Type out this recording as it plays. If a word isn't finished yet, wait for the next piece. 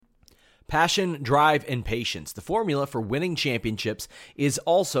Passion, drive, and patience. The formula for winning championships is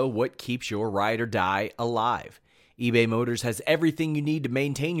also what keeps your ride or die alive. eBay Motors has everything you need to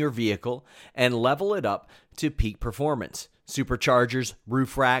maintain your vehicle and level it up to peak performance. Superchargers,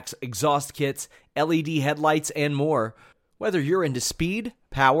 roof racks, exhaust kits, LED headlights, and more. Whether you're into speed,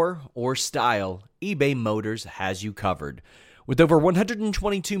 power, or style, eBay Motors has you covered. With over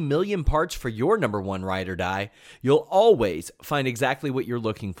 122 million parts for your number one ride or die, you'll always find exactly what you're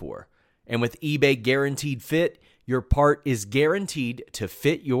looking for. And with eBay Guaranteed Fit, your part is guaranteed to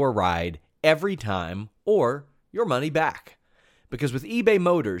fit your ride every time or your money back. Because with eBay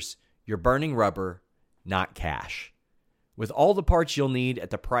Motors, you're burning rubber, not cash. With all the parts you'll need at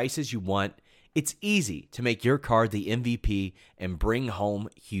the prices you want, it's easy to make your car the MVP and bring home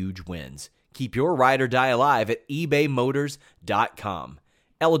huge wins. Keep your ride or die alive at ebaymotors.com.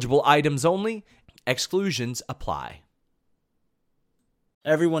 Eligible items only. Exclusions apply.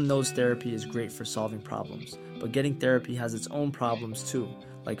 Everyone knows therapy is great for solving problems, but getting therapy has its own problems too,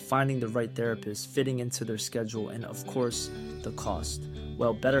 like finding the right therapist, fitting into their schedule, and of course, the cost.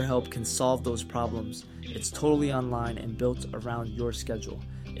 Well, BetterHelp can solve those problems. It's totally online and built around your schedule.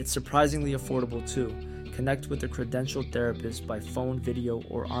 It's surprisingly affordable too. Connect with a credentialed therapist by phone, video,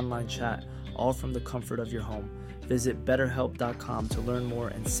 or online chat, all from the comfort of your home. Visit BetterHelp.com to learn more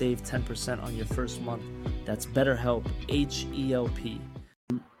and save 10% on your first month. That's BetterHelp, H-E-L-P.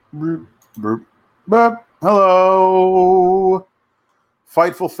 Hello,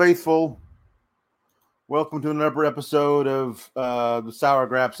 Fightful Faithful. Welcome to another episode of the Sour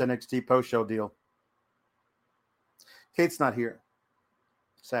Graps NXT post-show deal. Kate's not here,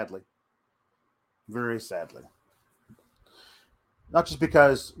 sadly. Very sadly. Not just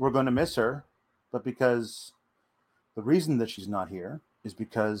because we're going to miss her, but because the reason that she's not here is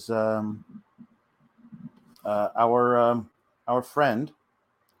because our friend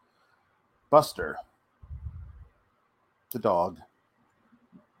Buster, the dog,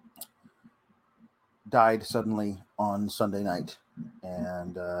 died suddenly on Sunday night,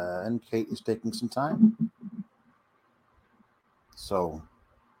 and Kate is taking some time. So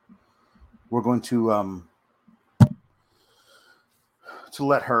we're going to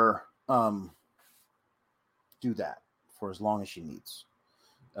let her do that for as long as she needs,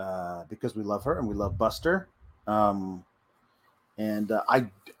 because we love her and we love Buster.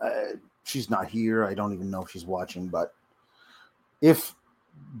 She's not here. I don't even know if she's watching, but if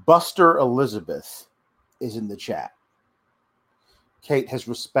Buster Elizabeth is in the chat, Kate has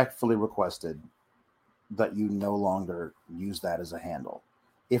respectfully requested that you no longer use that as a handle,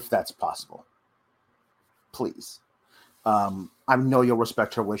 if that's possible. Please. I know you'll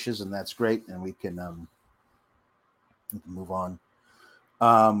respect her wishes, and that's great, and we can move on.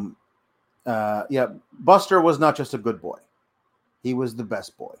 Buster was not just a good boy. He was the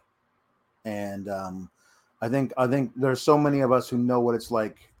best boy. And I think there's so many of us who know what it's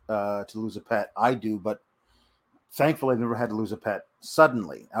like to lose a pet. I do, but thankfully I've never had to lose a pet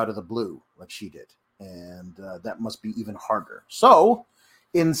suddenly out of the blue like she did. And that must be even harder. So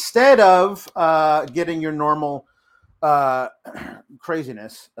instead of getting your normal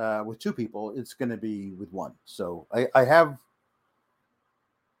craziness with two people, it's going to be with one. So I have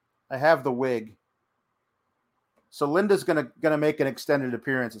the wig. So Linda's gonna make an extended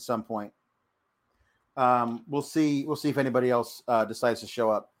appearance at some point. We'll see if anybody else decides to show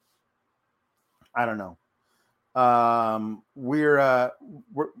up. I don't know. We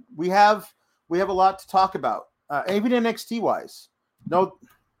have a lot to talk about, even NXT wise. No,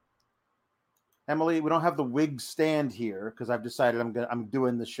 Emily, we don't have the wig stand here because I've decided I'm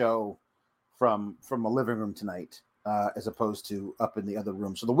doing the show from a living room tonight, as opposed to up in the other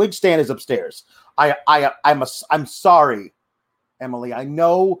room. So the wig stand is upstairs. I'm sorry, Emily. I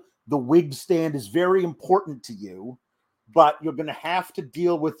know the wig stand is very important to you, but you're going to have to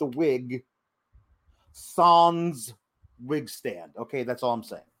deal with the wig sans wig stand. Okay, that's all I'm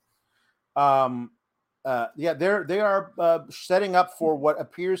saying. They are setting up for what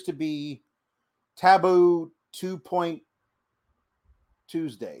appears to be Taboo 2.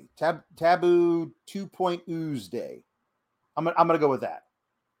 Tuesday. Taboo 2. Tuesday. I'm gonna go with that.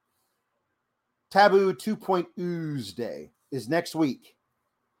 Taboo 2. Tuesday is next week.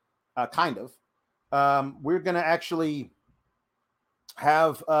 Kind of. We're gonna actually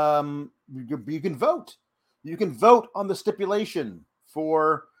have you can vote. You can vote on the stipulation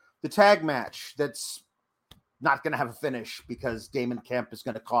for the tag match that's not gonna have a finish because Damon Kemp is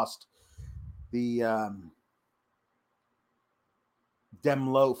gonna cost the Dem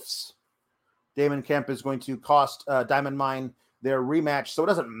Loafs. Damon Kemp is going to cost Diamond Mine their rematch. So it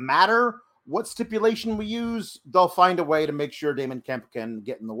doesn't matter what stipulation we use. They'll find a way to make sure Damon Kemp can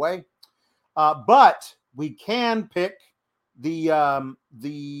get in the way. But we can pick the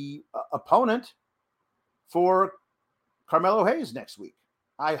opponent for Carmelo Hayes next week.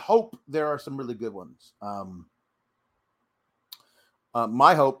 I hope there are some really good ones.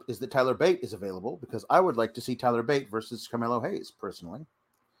 My hope is that Tyler Bate is available because I would like to see Tyler Bate versus Carmelo Hayes personally.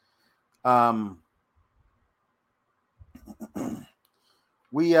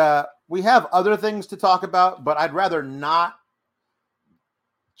 We have other things to talk about, but I'd rather not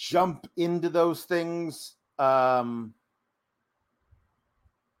jump into those things.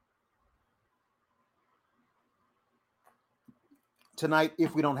 Tonight,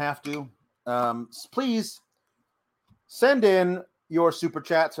 if we don't have to, please send in your super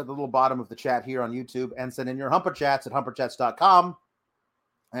chats at the little bottom of the chat here on YouTube, and send in your Humper Chats at humperchats.com.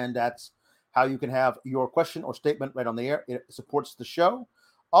 And that's how you can have your question or statement right on the air. It supports the show.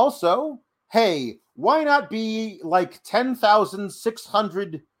 Also, hey, why not be like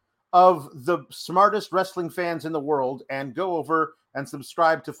 10,600 of the smartest wrestling fans in the world and go over and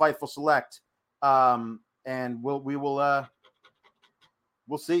subscribe to Fightful Select? And we'll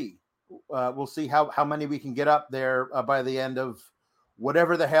see. We'll see how many we can get up there by the end of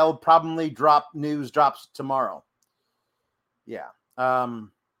whatever the hell probably news drops tomorrow. Yeah.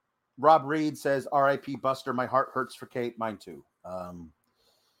 Rob Reed says, R.I.P. Buster. My heart hurts for Kate. Mine too.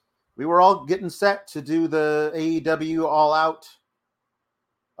 We were all getting set to do the AEW All Out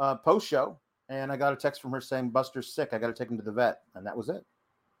post show, and I got a text from her saying Buster's sick. I got to take him to the vet, and that was it.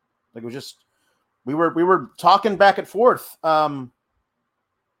 Like, it was just we were talking back and forth, and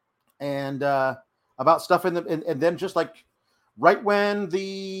about stuff and then just like right when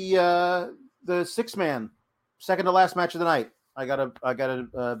the 6-man second to last match of the night, I got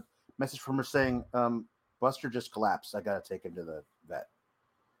a message from her saying Buster just collapsed. I got to take him to the vet.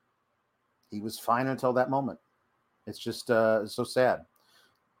 He was fine until that moment. It's just so sad.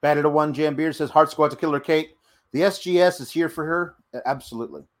 Batted a 1. Jam Beard says Heart Squad to Killer Kate. The SGS is here for her.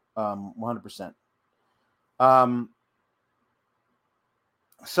 Absolutely. 100%.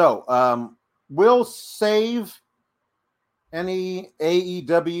 So we'll save any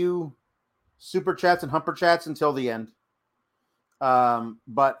AEW super chats and humper chats until the end.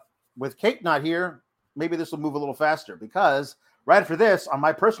 But with Kate not here, maybe this will move a little faster, because right after this, on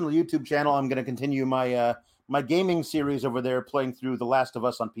my personal YouTube channel, I'm going to continue my my gaming series over there, playing through The Last of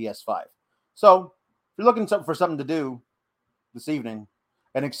Us on PS5. So if you're looking for something to do this evening,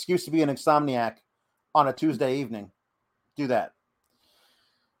 an excuse to be an insomniac on a Tuesday evening, do that.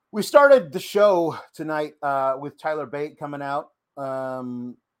 We started the show tonight with Tyler Bate coming out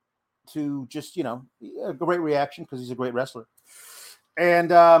to just, a great reaction because he's a great wrestler.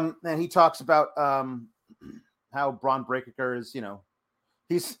 And he talks about how Bron Breakker is,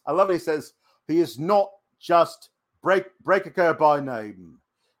 I love it. He says he is not just Breakker by name.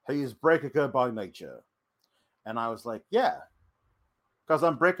 He is Breakker by nature. And I was like, yeah, because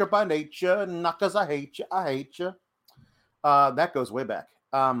I'm Breakker by nature, not because I hate you. I hate you. That goes way back.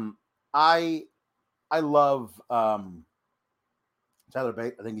 I love Tyler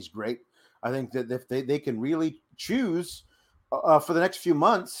Bate. I think he's great. I think that if they can really choose for the next few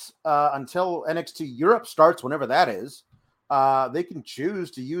months until NXT Europe starts, whenever that is, they can choose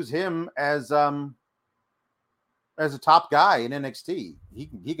to use him as a top guy in NXT.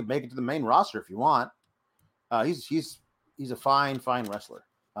 He can make it to the main roster if you want. He's a fine wrestler.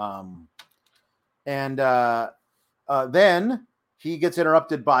 And then he gets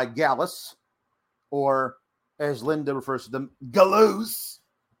interrupted by Gallus, or as Linda refers to them, Galoos.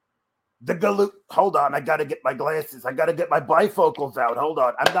 The Galoos. Hold on, I gotta get my glasses. I gotta get my bifocals out. Hold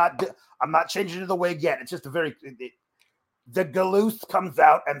on, I'm not changing to the wig yet. It's just the Galoos comes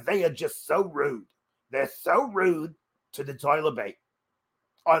out, and they are just so rude. They're so rude to the Tyler Bate.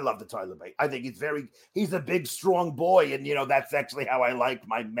 I love the Tyler Bate. I think he's a big, strong boy, and that's actually how I like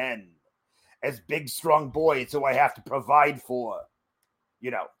my men, as big, strong boys who I have to provide for.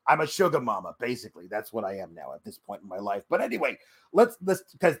 I'm a sugar mama, basically. That's what I am now at this point in my life. But anyway, let's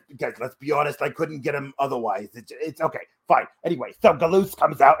be honest. I couldn't get him otherwise. It's okay, fine. Anyway, so Galoos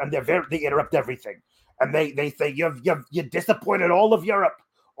comes out, and they interrupt everything, and they say you disappointed all of Europe.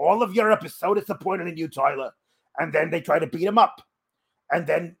 All of Europe is so disappointed in you, Tyler. And then they try to beat him up, and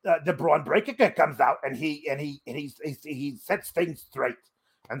then the Bron Breakker comes out, and he sets things straight.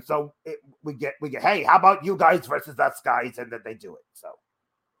 And so we get, hey, how about you guys versus us guys? And then they do it. So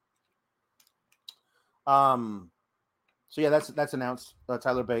yeah, that's announced.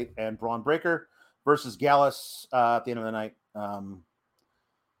 Tyler Bate and Bron Breakker versus Gallus at the end of the night.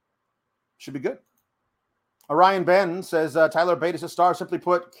 Should be good. Orion Ben says Tyler Bate is a star. Simply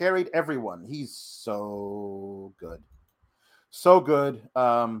put, carried everyone. He's so good. So good.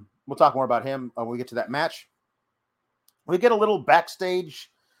 One We'll talk more about him when we get to that match. We get a little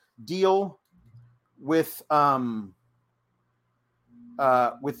backstage deal with the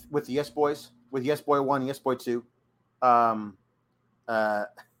Yes Boys, with Yes Boy 1, Yes Boy 2.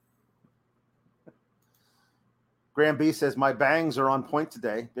 Graham B says, my bangs are on point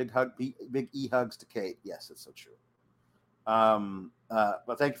today. Big E hugs to Kate. Yes, that's so true.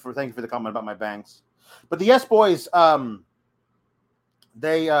 But thank you for the comment about my bangs. But the Yes Boys,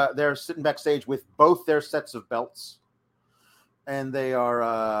 they're sitting backstage with both their sets of belts, and they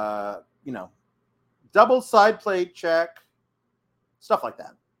are double side plate check, stuff like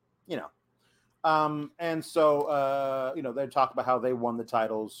that, and so they talk about how they won the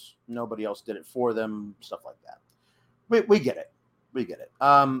titles, nobody else did it for them, stuff like that. We get it.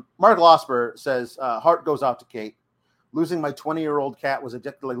 Mark Losper says, heart goes out to Kate. Losing my 20-year-old cat was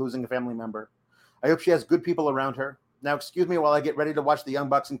addicted like losing a family member. I hope she has good people around her. Now, excuse me while I get ready to watch the Young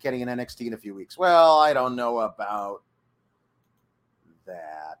Bucks and Kenny in NXT in a few weeks. Well, I don't know about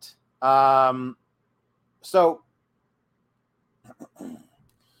that. I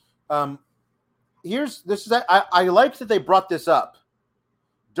like that they brought this up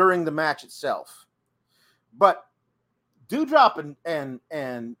during the match itself, but Doudrop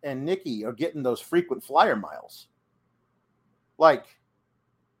and Nikki are getting those frequent flyer miles. Like,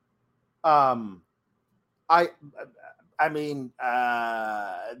 they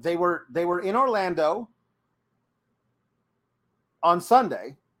were in Orlando on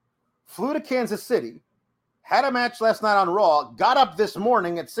Sunday, flew to Kansas City, had a match last night on Raw, got up this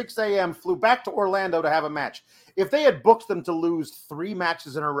morning at 6 a.m., flew back to Orlando to have a match. If they had booked them to lose 3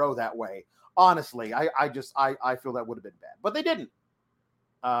 matches in a row that way, honestly, I feel that would have been bad. But they didn't.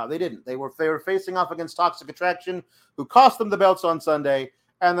 They didn't. They were facing off against Toxic Attraction, who cost them the belts on Sunday,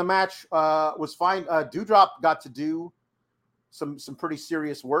 and the match was fine. Doudrop got to do some pretty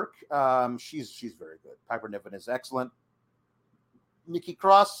serious work. She's very good. Piper Niven is excellent. Nikki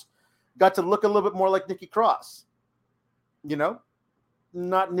Cross got to look a little bit more like Nikki Cross.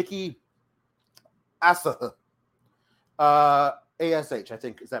 Not Nikki Asaha. ASH, I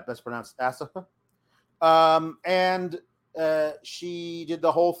think. Is that best pronounced? Asaha? And she did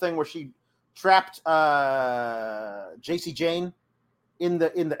the whole thing where she trapped JC Jane in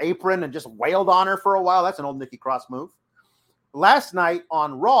the apron and just wailed on her for a while. That's an old Nikki Cross move. Last night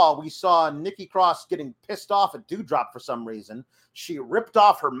on Raw, we saw Nikki Cross getting pissed off at Doudrop for some reason. She ripped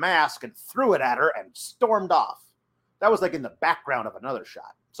off her mask and threw it at her and stormed off. That was like in the background of another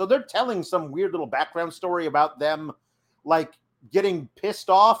shot. So they're telling some weird little background story about them, like getting pissed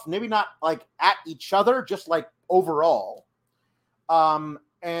off, maybe not like at each other, just like overall. I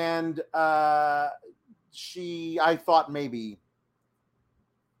thought maybe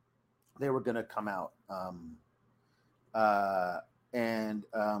they were going to come out. They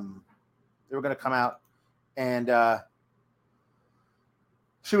were going to come out and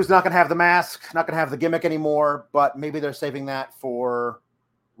she was not going to have the mask, not going to have the gimmick anymore, but maybe they're saving that for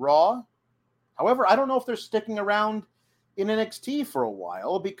Raw. However, I don't know if they're sticking around in NXT for a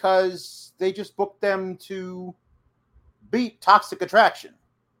while because they just booked them to beat Toxic Attraction.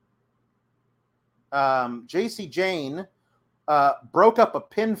 JC Jane broke up a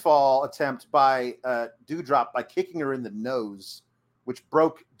pinfall attempt by Doudrop by kicking her in the nose, which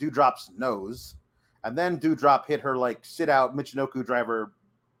broke Doudrop's nose. And then Doudrop hit her like sit out Michinoku driver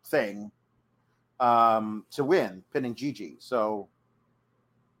thing to win, pinning Gigi. So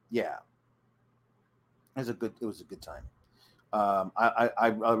yeah, it was a good time. I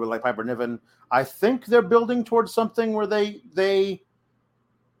really like Piper Niven. I think they're building towards something where they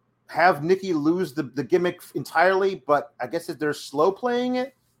have Nikki lose the gimmick entirely, but I guess if they're slow playing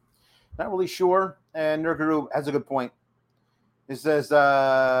it, not really sure. And Nurguru has a good point. It says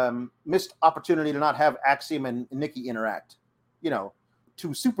missed opportunity to not have Axiom and Nikki interact. Two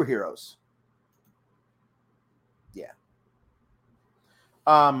superheroes. Yeah.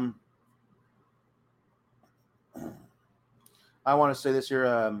 I want to say this here.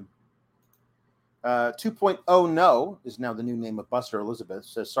 2.0 No is now the new name of Buster Elizabeth.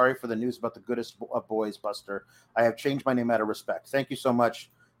 Says, sorry for the news about the goodest of boys, Buster. I have changed my name out of respect. Thank you so much.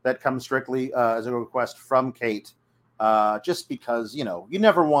 That comes strictly as a request from Kate. Just because, you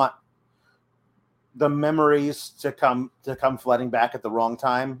never want the memories to come flooding back at the wrong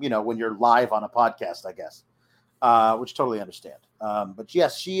time, when you're live on a podcast, I guess, which totally understand. But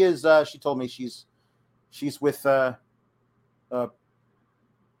yes, she is. She told me she's with Papa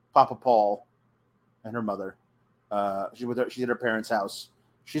Paul and her mother. She's at her parents' house.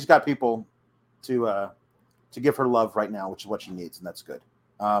 She's got people to give her love right now, which is what she needs, and that's good.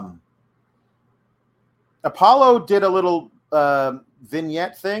 Apollo did a little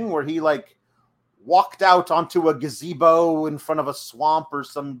vignette thing where he like walked out onto a gazebo in front of a swamp or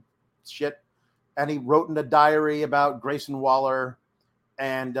some shit, and he wrote in a diary about Grayson Waller,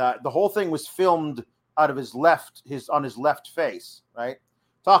 and the whole thing was filmed out of his left face, right?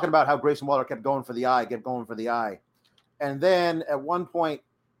 Talking about how Grayson Waller kept going for the eye, and then at one point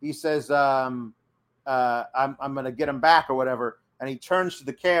he says, "I'm going to get him back" or whatever, and he turns to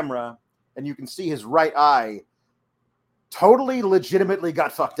the camera, and you can see his right eye totally legitimately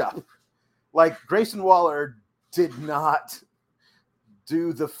got fucked up. Like Grayson Waller did not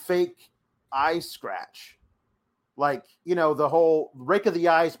do the fake eye scratch. Like, you know, the whole rake of the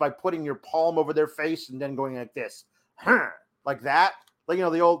eyes by putting your palm over their face and then going like this. Like that. Like, you know,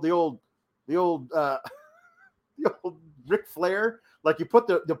 the old the old Ric Flair. Like you put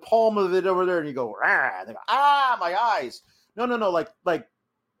the palm of it over there and you go, ah, they go, my eyes. No. Like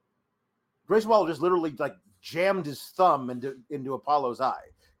Grayson Waller just literally like jammed his thumb into Apollo's eye,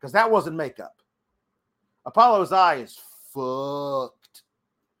 because that wasn't makeup. Apollo's eye is fucked.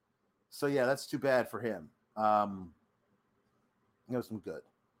 So yeah, that's too bad for him. That was some good.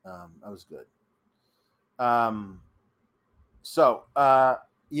 That was good. So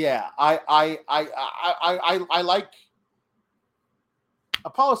yeah, I like.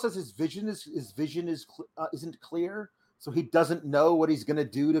 Apollo says his vision isn't clear, so he doesn't know what he's gonna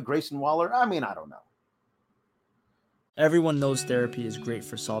do to Grayson Waller. I mean, I don't know. Everyone knows therapy is great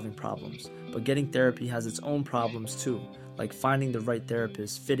for solving problems, but getting therapy has its own problems too, like finding the right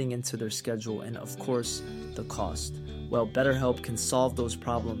therapist, fitting into their schedule, and of course, the cost. Well, BetterHelp can solve those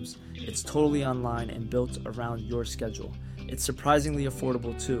problems. It's totally online and built around your schedule. It's surprisingly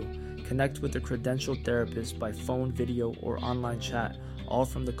affordable too. Connect with a credentialed therapist by phone, video, or online chat, all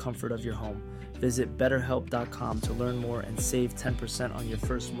from the comfort of your home. Visit BetterHelp.com to learn more and save 10% on your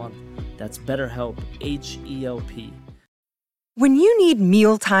first month. That's BetterHelp, H-E-L-P. When you need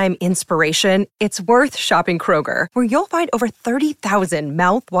mealtime inspiration, it's worth shopping Kroger, where you'll find over 30,000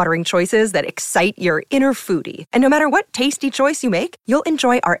 mouth-watering choices that excite your inner foodie. And no matter what tasty choice you make, you'll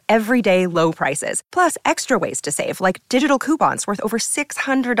enjoy our everyday low prices, plus extra ways to save, like digital coupons worth over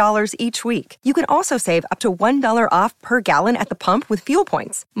 $600 each week. You can also save up to $1 off per gallon at the pump with fuel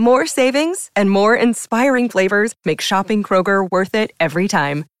points. More savings and more inspiring flavors make shopping Kroger worth it every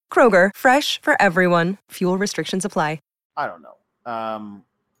time. Kroger, fresh for everyone. Fuel restrictions apply. I don't know.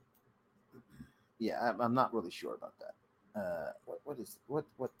 Yeah, I'm not really sure about that. What?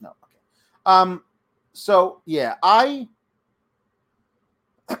 No. Okay. So yeah, I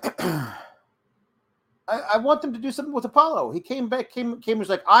want them to do something with Apollo. He came was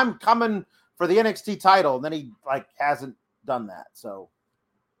like, I'm coming for the NXT title, and then he like hasn't done that. So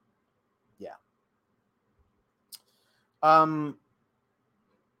yeah.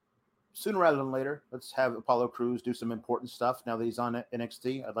 Sooner rather than later, let's have Apollo Crews do some important stuff now that he's on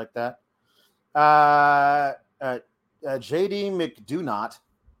NXT. I'd like that. JD McDonot,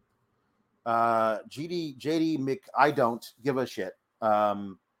 JD Mc I don't give a shit.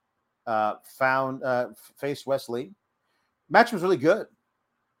 Faced Wesley. Match was really good. It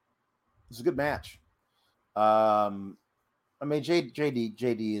was a good match. I mean,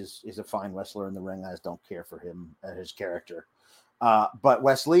 JD is a fine wrestler in the ring. I just don't care for him and his character. But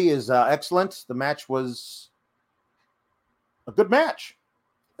Wesley is excellent. The match was a good match.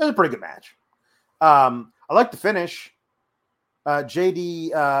 It was a pretty good match. I like the finish.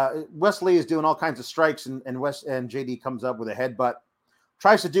 Wesley is doing all kinds of strikes, and JD comes up with a headbutt.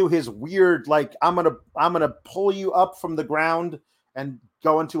 Tries to do his weird, like, I'm gonna pull you up from the ground and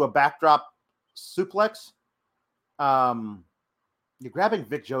go into a backdrop suplex. Grabbing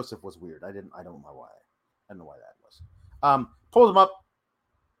Vic Joseph was weird. I don't know why. I don't know why that was. Pulls him up,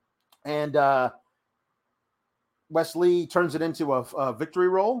 and Wesley turns it into a victory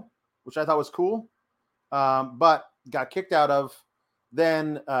roll, which I thought was cool, but got kicked out of,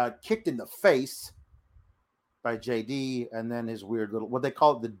 then kicked in the face by JD, and then his weird little, what they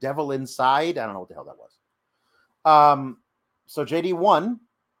call it, the devil inside. I don't know what the hell that was. So JD won,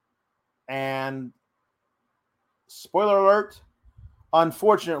 and spoiler alert,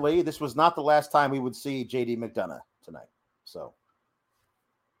 unfortunately, this was not the last time we would see JD McDonough tonight. So,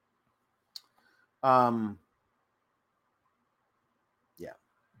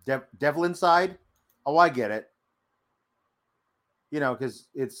 yeah, Devil inside. Oh, I get it. You know, because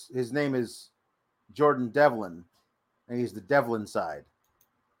his name is Jordan Devlin, and he's the devil inside.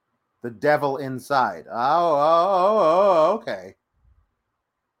 The devil inside. Oh, okay.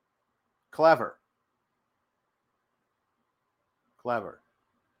 Clever.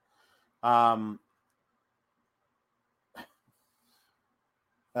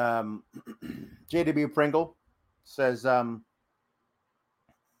 JW Pringle says,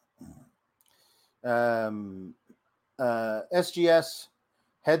 SGS,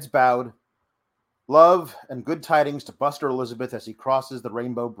 heads bowed. Love and good tidings to Buster Elizabeth as he crosses the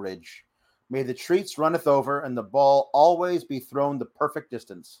Rainbow Bridge. May the treats runneth over and the ball always be thrown the perfect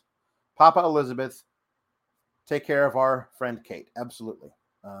distance. Papa Elizabeth, take care of our friend Kate. Absolutely.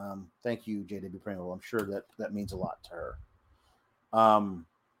 Thank you, J.W. Pringle. I'm sure that means a lot to her.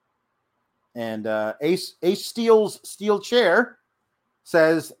 And Ace Steele's Steel Chair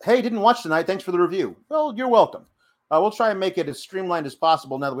says, hey, didn't watch tonight. Thanks for the review. Well, you're welcome. We'll try and make it as streamlined as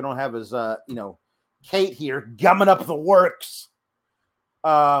possible now that we don't have his, Kate here gumming up the works.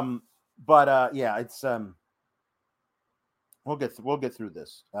 Yeah, it's we'll get through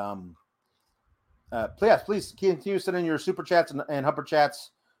this. Please continue sending your super chats and Humper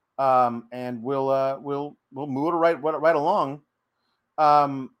chats, and we'll move it right along.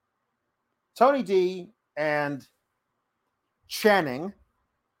 Tony D and Channing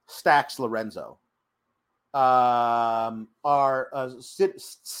Stacks Lorenzo are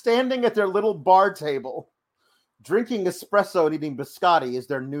standing at their little bar table, drinking espresso and eating biscotti is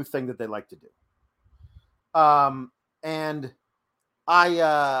their new thing that they like to do. And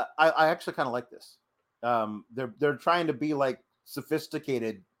I actually kind of like this. They're trying to be like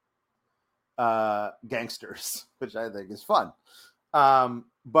sophisticated gangsters, which I think is fun.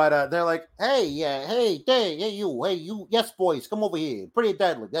 But they're like, hey, you, yes, boys, come over here. Pretty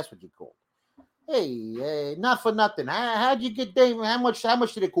Deadly, that's what you call. Hey, not for nothing. How'd you get Damon? How much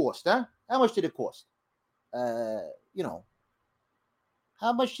did it cost, huh? How much did it cost? How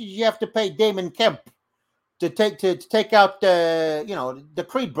much did you have to pay Damon Kemp to take out the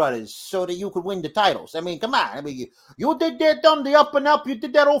Creed brothers so that you could win the titles? I mean, come on. I mean, you did that on the up and up. You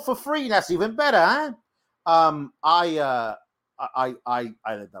did that all for free. That's even better, huh? I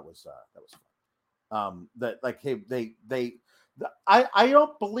think that was fun. That like, hey, I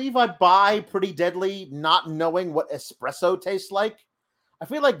don't believe I buy Pretty Deadly not knowing what espresso tastes like. I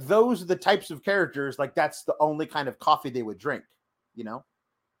feel like those are the types of characters, like that's the only kind of coffee they would drink, you know?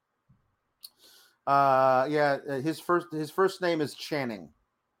 His first name is Channing.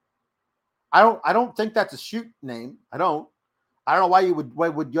 I don't think that's a shoot name. I don't know why you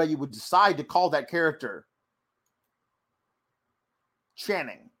would decide to call that character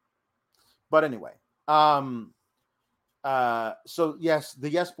Channing. But anyway, so yes, the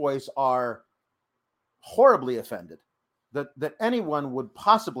Yes Boys are horribly offended that anyone would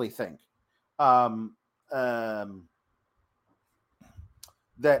possibly think that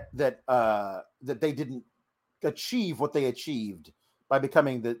they didn't achieve what they achieved by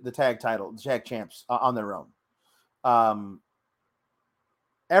becoming the tag champs on their own.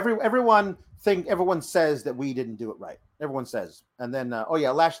 Everyone says that we didn't do it right. Everyone says, and then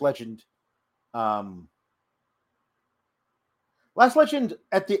Lash Legend. Lash Legend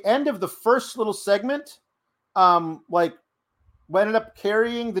at the end of the first little segment, ended up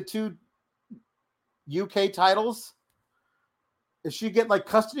carrying the two UK titles. Does she get like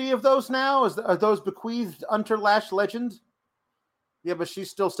custody of those now? Are those bequeathed unto Lash Legend? Yeah, but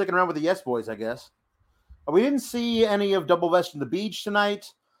she's still sticking around with the Yes Boys, I guess. We didn't see any of Double Vest on the Beach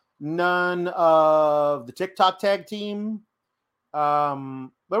tonight. None of the TikTok tag team. There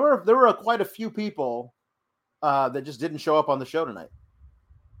were quite a few people that just didn't show up on the show tonight.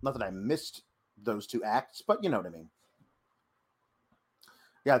 Not that I missed those two acts, but you know what I mean.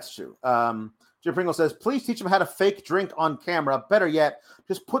 Yeah, it's true. Jim Pringle says, please teach them how to fake drink on camera. Better yet,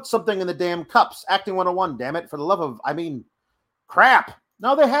 just put something in the damn cups. Acting 101, damn it. For the love of, crap.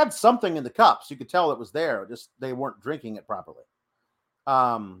 No, they had something in the cups. You could tell it was there. Just they weren't drinking it properly.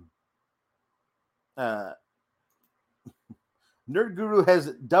 Nerd Guru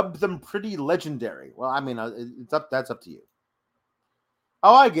has dubbed them pretty legendary. Well, that's up to you.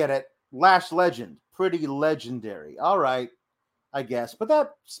 Oh, I get it. Lash Legend, pretty legendary. All right, I guess, but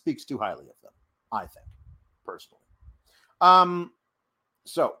that speaks too highly of them, I think, personally.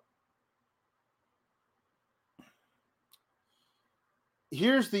 So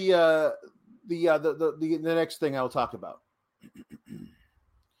here's the next thing I'll talk about.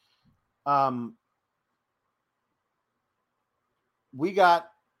 We got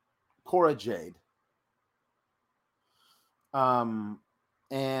Cora Jade.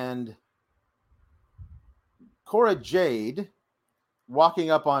 And Cora Jade walking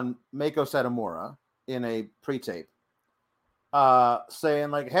up on Mako Satomura in a pre-tape,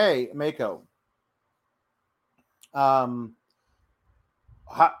 saying like, hey, Mako, how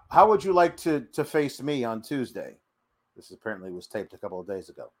would you like to face me on Tuesday? This apparently was taped a couple of days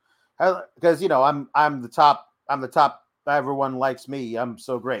ago. Because, I'm the top. Everyone likes me. I'm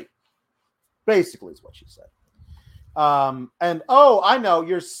so great. Basically is what she said. And I know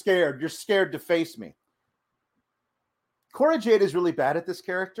you're scared. You're scared to face me. Cora Jade is really bad at this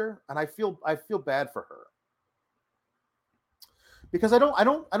character, and I feel bad for her because I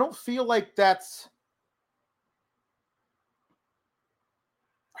don't feel like that's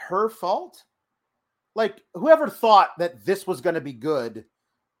her fault. Like, whoever thought that this was going to be good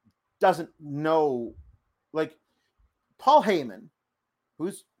doesn't know. Like, Paul Heyman,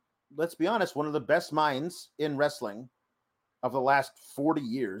 who's, let's be honest, one of the best minds in wrestling of the last 40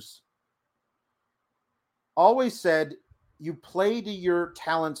 years, always said, you play to your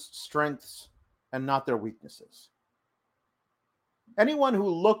talent's strengths and not their weaknesses. Anyone who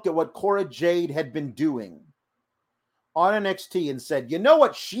looked at what Cora Jade had been doing on NXT and said, you know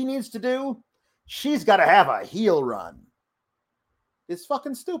what she needs to do? She's got to have a heel run. It's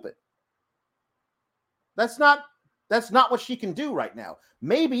fucking stupid. That's not what she can do right now.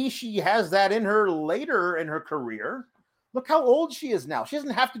 Maybe she has that in her later in her career. Look how old she is now. She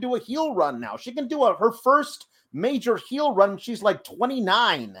doesn't have to do a heel run now. She can do her first major heel run. She's like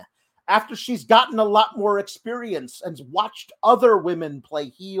 29 after she's gotten a lot more experience and watched other women play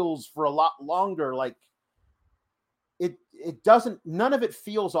heels for a lot longer. Like, it doesn't, none of it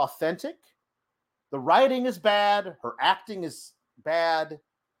feels authentic. The writing is bad. Her acting is bad.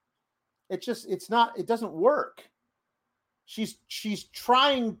 It doesn't work. She's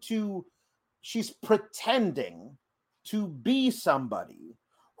pretending to be somebody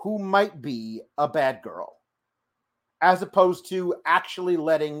who might be a bad girl, as opposed to actually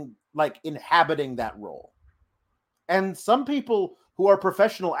inhabiting that role. And some people who are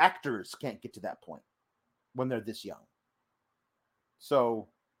professional actors can't get to that point when they're this young. So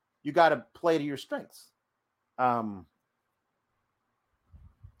you got to play to your strengths.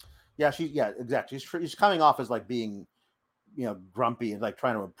 Exactly. She's coming off as like being, grumpy and like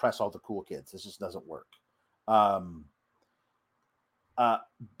trying to impress all the cool kids. This just doesn't work.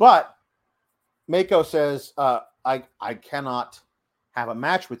 But Mako says, I cannot have a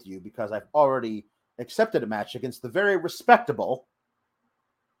match with you because I've already accepted a match against the very respectable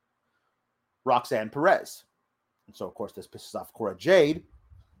Roxanne Perez. And so, of course, this pisses off Cora Jade.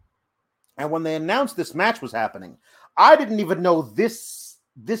 And when they announced this match was happening, I didn't even know this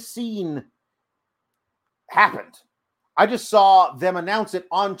scene happened. I just saw them announce it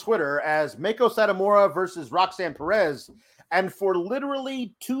on Twitter as Meiko Satomura versus Roxanne Perez. And for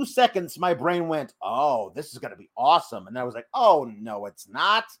literally 2 seconds, my brain went, oh, this is going to be awesome. And I was like, oh, no, it's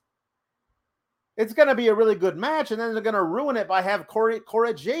not. It's going to be a really good match. And then they're going to ruin it by having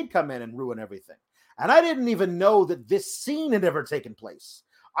Cora Jade come in and ruin everything. And I didn't even know that this scene had ever taken place.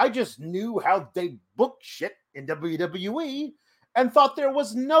 I just knew how they book shit in WWE and thought there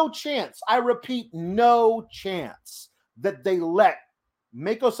was no chance, I repeat, no chance, that they let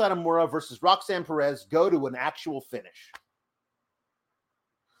Meiko Satomura versus Roxanne Perez go to an actual finish.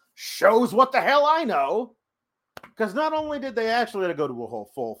 Shows what the hell I know. Because not only did they actually let it go to a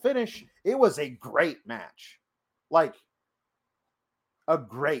whole full finish, it was a great match. Like, a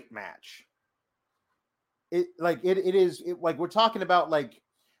great match. It is we're talking about like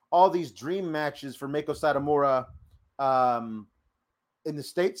all these dream matches for Meiko Satomura in the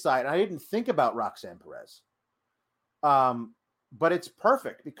stateside. I didn't think about Roxanne Perez. But it's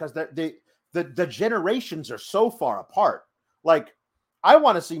perfect because the generations are so far apart. Like, I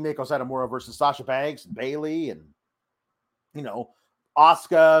want to see Meiko Satomura versus Sasha Banks and Bayley and,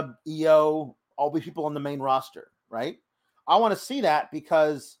 Asuka, Io, all these people on the main roster, right? I want to see that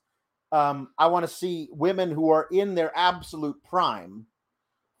because I want to see women who are in their absolute prime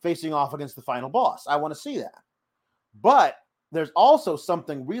facing off against the final boss. I want to see that. But there's also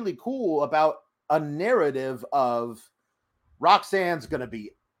something really cool about a narrative of Roxanne's going to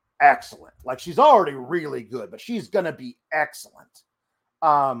be excellent. Like, she's already really good, but she's going to be excellent.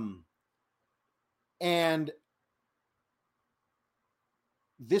 And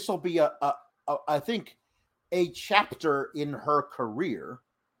this will be I think a chapter in her career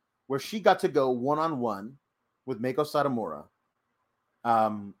where she got to go one-on-one with Meiko Satomura.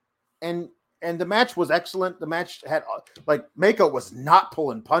 And the match was excellent. The match had, Meiko was not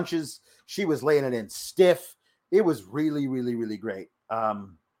pulling punches. She was laying it in stiff. It was really, really, really great. I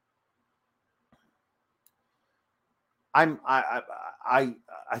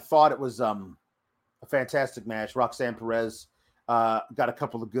thought it was a fantastic match. Roxanne Perez got a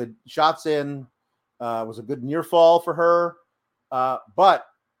couple of good shots in. Was a good near fall for her. But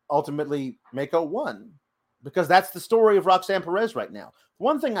ultimately, Meiko won because that's the story of Roxanne Perez right now.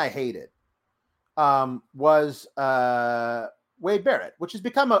 One thing I hated was Wade Barrett, which has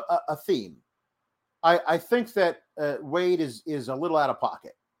become a theme. I think that Wade is a little out of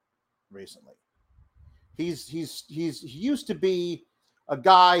pocket recently. He used to be a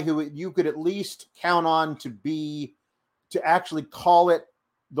guy who you could at least count on to actually call it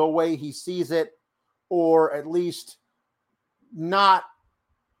the way he sees it, or at least not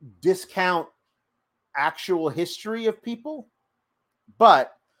discount actual history of people.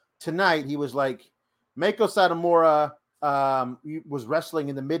 But tonight he was like, Meiko Satomura was wrestling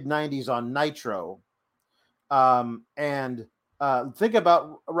in the mid-90s on Nitro. And think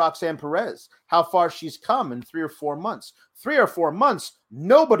about Roxanne Perez, how far she's come in 3 or 4 months. 3 or 4 months,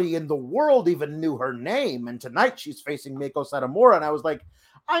 nobody in the world even knew her name. And tonight she's facing Meiko Satomura. And I was like,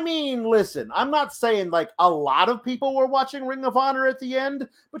 I mean, listen, I'm not saying like a lot of people were watching Ring of Honor at the end,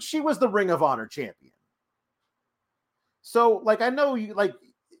 but she was the Ring of Honor champion. So like, I know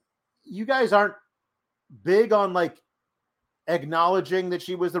you guys aren't big on like acknowledging that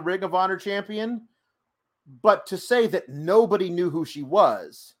she was the Ring of Honor champion, but to say that nobody knew who she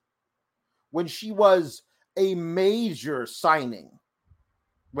was when she was a major signing,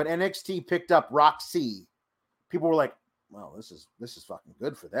 when NXT picked up Roxy, people were like, well, this is fucking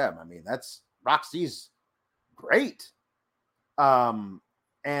good for them. I mean, that's Roxy's great. And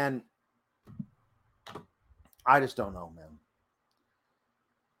I just don't know, man.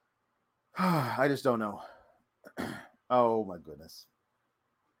 I just don't know. Oh my goodness.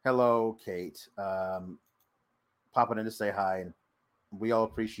 Hello, Kate. Popping in to say hi, and we all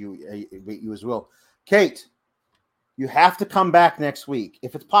appreciate you as well. Kate, you have to come back next week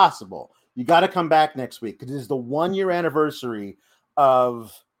if it's possible. You got to come back next week because it is the 1-year anniversary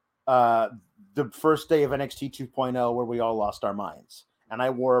of the first day of NXT 2.0 where we all lost our minds. And I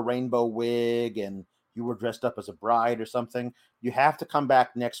wore a rainbow wig and you were dressed up as a bride or something. You have to come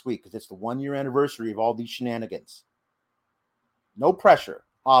back next week because it's the 1-year anniversary of all these shenanigans. No pressure,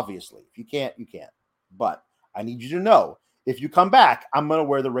 obviously. If you can't, you can't. But I need you to know, if you come back, I'm going to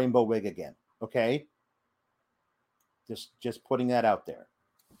wear the rainbow wig again. Okay? Just putting that out there.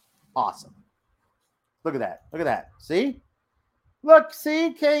 Awesome. Look at that. Look at that. See? Look,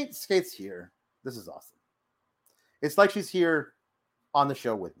 see, Kate's here. This is awesome. It's like she's here on the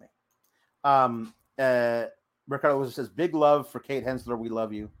show with me. Ricardo says, big love for Kate Hensler. We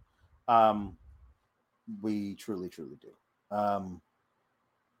love you. We truly, truly do.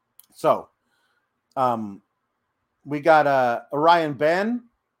 We got Orion Ben,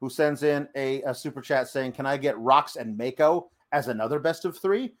 who sends in a super chat saying, can I get Rox and Meiko as another best of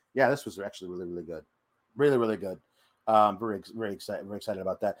 3? Yeah, this was actually really, really good. Really, really good. Very excited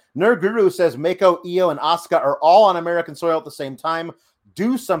about that. Nerd Guru says Meiko, Io, and Asuka are all on American soil at the same time.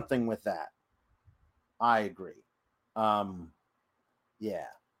 Do something with that. I agree. Yeah.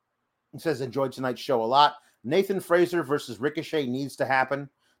 He says enjoyed tonight's show a lot. Nathan Fraser versus Ricochet needs to happen.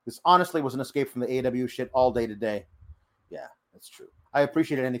 This honestly was an escape from the AEW shit all day today. Yeah, that's true. I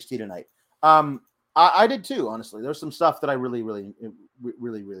appreciated NXT tonight. I did too, honestly. There's some stuff that I really, really,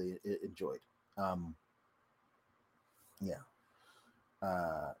 really, really enjoyed.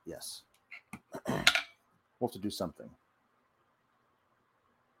 Yes. We'll have to do something.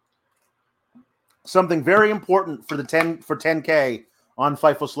 Something very important for 10K on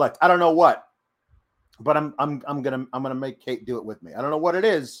Fightful Select. I don't know what, but I'm gonna make Kate do it with me. I don't know what it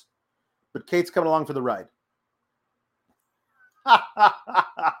is, but Kate's coming along for the ride.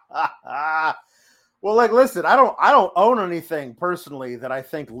 Well, like, listen, I don't own anything personally that I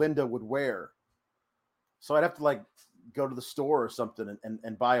think Linda would wear, so I'd have to like go to the store or something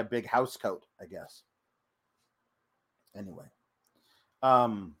and buy a big house coat, I guess. Anyway,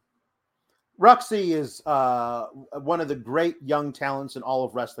 Roxy is one of the great young talents in all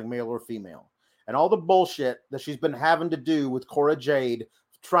of wrestling, male or female. And all the bullshit that she's been having to do with Cora Jade,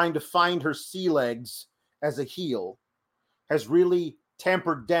 trying to find her sea legs as a heel, has really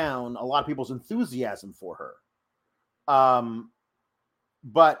tampered down a lot of people's enthusiasm for her.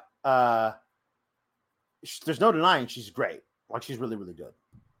 But there's no denying she's great. Like, she's really, really good.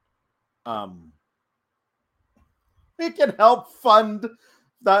 It can help fund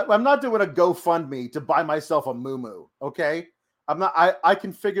that. I'm not doing a GoFundMe to buy myself a muumuu. Okay, I'm not. I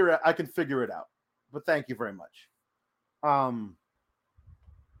can figure it. I can figure it out. But thank you very much. I'm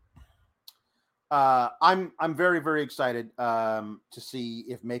very, very excited to see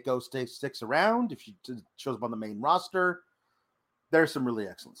if Meiko sticks around, if she shows up on the main roster. There's some really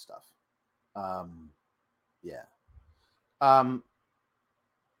excellent stuff. Yeah.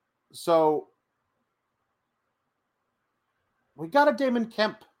 So we got a Damon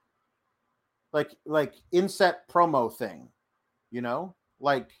Kemp like inset promo thing, you know,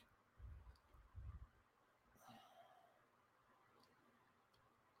 like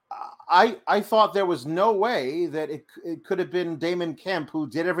I thought there was no way that it could have been Damon Kemp, who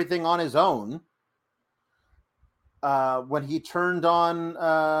did everything on his own, when he turned on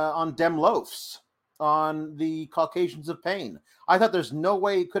Dem Loafs on the Caucasians of Pain. I thought there's no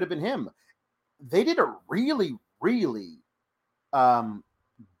way it could have been him. They did a really, really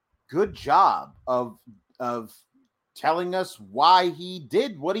good job of telling us why he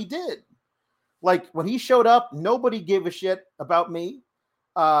did what he did. Like when he showed up, nobody gave a shit about me.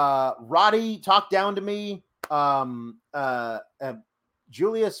 Roddy talked down to me.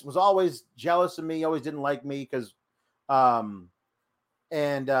 Julius was always jealous of me, always didn't like me because and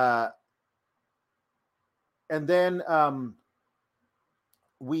then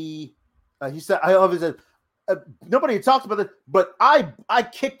he said, I love his nobody talked about it, but I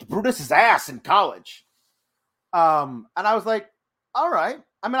kicked Brutus's ass in college. And I was like, all right.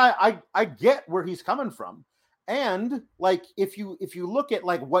 I mean, I get where he's coming from. And like, if you look at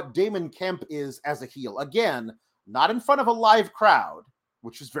like what Damon Kemp is as a heel, again, not in front of a live crowd,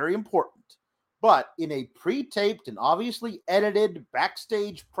 which is very important, but in a pre-taped and obviously edited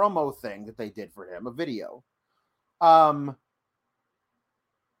backstage promo thing that they did for him, a video.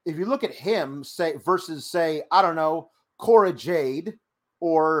 If you look at him, say, versus, say, I don't know, Cora Jade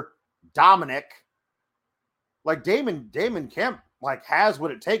or Dominic, like Damon Kemp, like has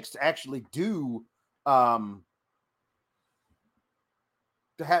what it takes to actually do, to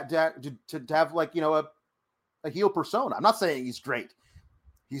have like, you know, a heel persona. I'm not saying he's great.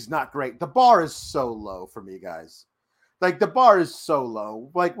 He's not great. The bar is so low for me, guys. Like the bar is so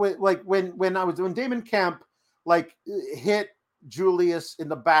low. Like when Damon Kemp like hit Julius in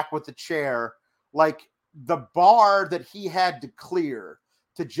the back with the chair, like the bar that he had to clear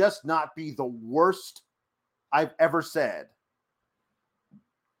to just not be the worst I've ever said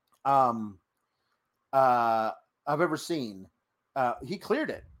I've ever seen. He cleared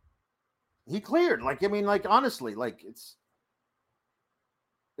it. He cleared. Like, I mean, like, honestly, like it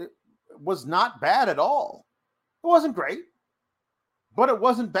was not bad at all. It wasn't great, but it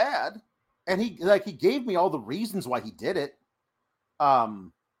wasn't bad. And he gave me all the reasons why he did it. I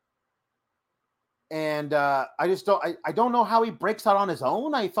just don't know how he breaks out on his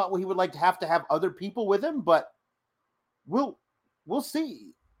own. I thought he would like to have other people with him, but we'll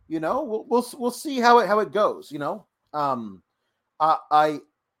see. You know, we'll see how it goes. You know, I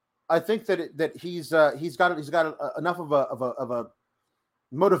think that he's got enough of a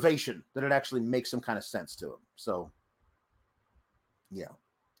motivation that it actually makes some kind of sense to him. So, yeah.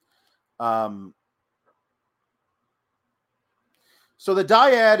 So the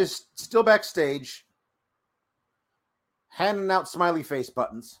dyad is still backstage, handing out smiley face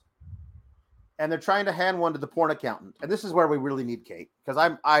buttons, and they're trying to hand one to the porn accountant. And this is where we really need Kate, because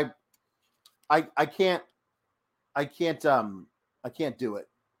I can't do it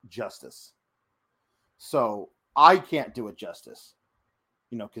justice. So I can't do it justice,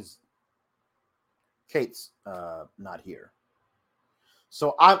 you know, because Kate's not here.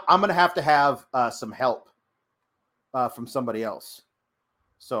 So I'm going to have some help from somebody else.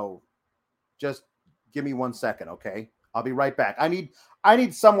 So just give me 1 second, okay? I'll be right back. I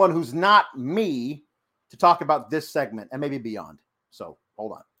need someone who's not me to talk about this segment and maybe beyond. So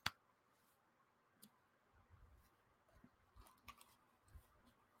hold on.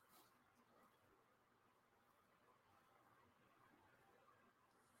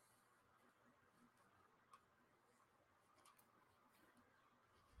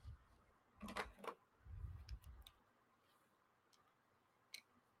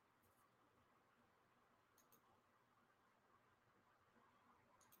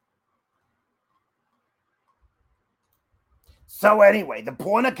 So anyway, the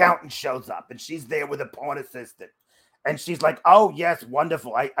porn accountant shows up and she's there with a porn assistant. And she's like, "Oh, yes,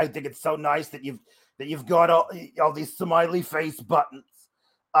 wonderful. I think it's so nice that you've got all these smiley face buttons.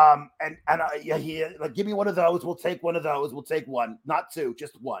 Here, like, give me one of those. We'll take one of those. We'll take one, not two,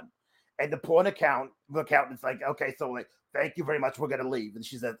 just one." And the porn accountant's like, "Okay, so like, thank you very much. We're gonna leave." And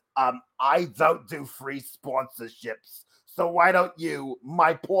she says, "I don't do free sponsorships. So why don't you,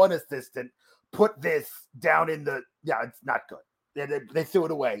 my porn assistant, put this down in the..." Yeah, it's not good. They threw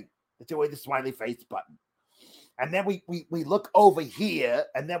it away. They threw away the smiley face button. And then we look over here,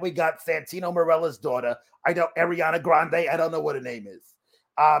 and then we got Santino Marella's daughter. I know Ariana Grande. I don't know what her name is.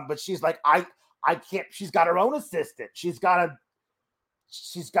 But she's like, I can't. She's got her own assistant. She's got an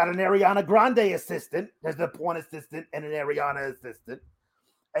Ariana Grande assistant. There's a porn assistant and an Ariana assistant.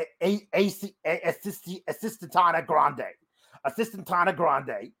 Assistantana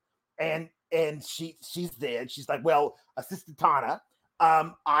Grande. And she's there, and she's like, "Well, Assistantana,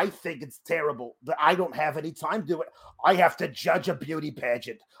 I think it's terrible that I don't have any time to do it. I have to judge a beauty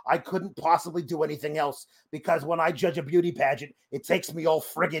pageant. I couldn't possibly do anything else because when I judge a beauty pageant, it takes me all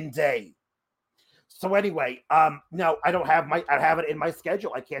friggin' day." So anyway, no, I have it in my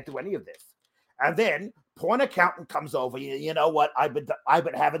schedule. I can't do any of this. And then porn accountant comes over. You know what? I've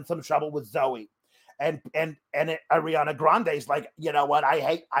been having some trouble with Zoe, and Ariana Grande's like, you know what?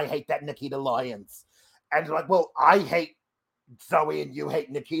 I hate that Nikita Lyons, and like, well, I hate Zoe and you hate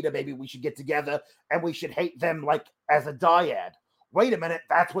Nikita. Maybe we should get together and we should hate them like as a dyad. Wait a minute,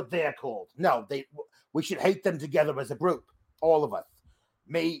 that's what they're called. No, we should hate them together as a group, all of us.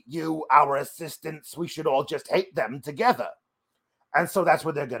 Me, you, our assistants, we should all just hate them together. And so that's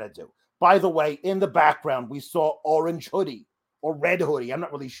what they're going to do. By the way, in the background, we saw orange hoodie or red hoodie. I'm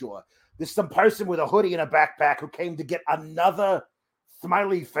not really sure. There's some person with a hoodie and a backpack who came to get another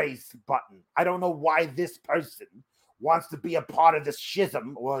smiley face button. I don't know why this person wants to be a part of this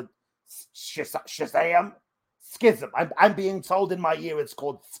schism or Shazam? Schism. I'm being told in my ear it's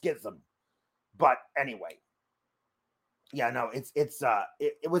called schism. But anyway. Yeah, no, it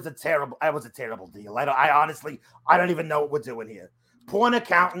was a terrible deal. I honestly don't even know what we're doing here. Porn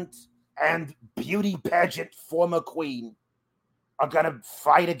accountant and beauty pageant former queen are gonna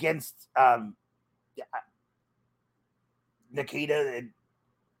fight against Nikita and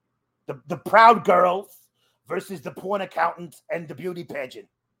the Proud Girls versus the porn accountant and the beauty pageant.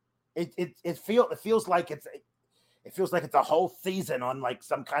 It feels like it's a whole season on like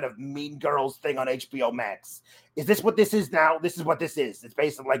some kind of Mean Girls thing on HBO Max. Is this what this is now? This is what this is. It's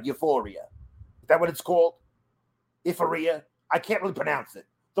based on like Euphoria. Is that what it's called? Euphoria? I can't really pronounce it.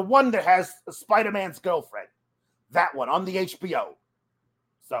 The one that has Spider-Man's girlfriend. That one on the HBO.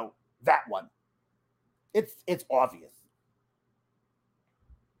 So that one. It's obvious.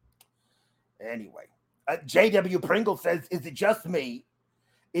 Anyway, J.W. Pringle says, "Is it just me?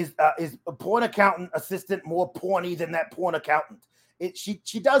 Is a porn accountant assistant more porny than that porn accountant?"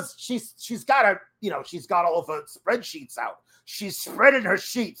 She's got all of her spreadsheets out. She's spreading her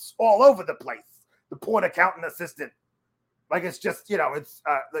sheets all over the place. The porn accountant assistant, like it's just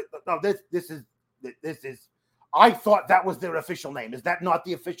this is. I thought that was their official name. Is that not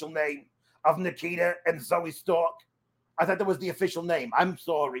the official name of Nikita and Zoe Stark? I thought that was the official name. I'm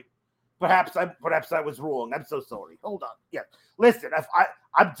sorry. Perhaps I was wrong. I'm so sorry. Hold on. Yeah. Listen, if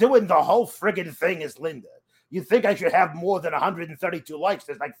I'm doing the whole friggin' thing as Linda. You think I should have more than 132 likes?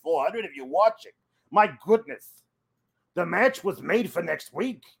 There's like 400 of you watching. My goodness. The match was made for next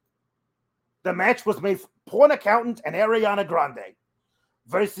week. The match was made for porn accountant and Ariana Grande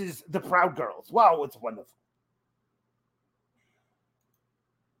versus the Proud Girls. Wow, it's wonderful.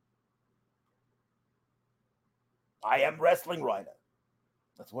 I am Wrestling Writer.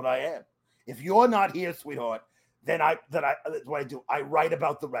 That's what I am. If you're not here, sweetheart, then that's what I do. I write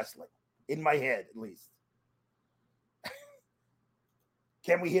about the wrestling in my head, at least.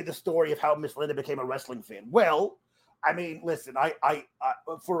 Can we hear the story of how Miss Linda became a wrestling fan? Well, I mean, listen, I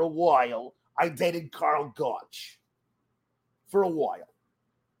for a while I dated Karl Gotch. For a while.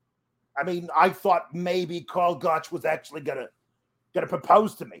 I mean, I thought maybe Karl Gotch was actually gonna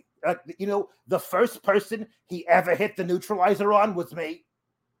propose to me. The first person he ever hit the neutralizer on was me.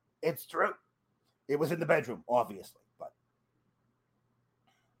 It's true. It was in the bedroom, obviously, but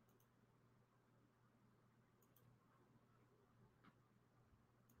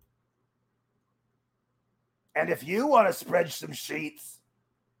and if you want to spread some sheets,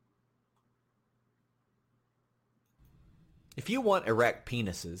 if you want erect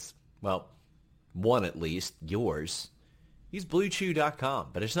penises, well, one at least, yours, use BlueChew.com.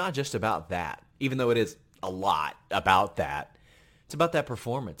 But it's not just about that, even though it is a lot about that. It's about that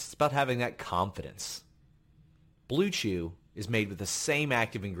performance. It's about having that confidence. Blue Chew is made with the same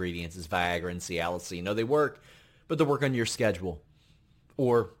active ingredients as Viagra and Cialis. You know they work, but they work on your schedule.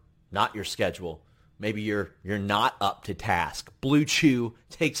 Or not your schedule. Maybe you're not up to task. Blue Chew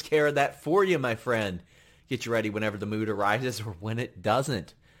takes care of that for you, my friend. Get you ready whenever the mood arises or when it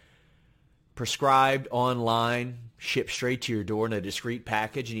doesn't. Prescribed online, shipped straight to your door in a discreet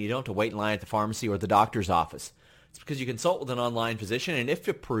package, and you don't have to wait in line at the pharmacy or the doctor's office. It's because you consult with an online physician, and if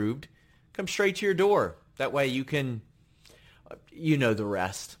approved, come straight to your door. That way you can, you know the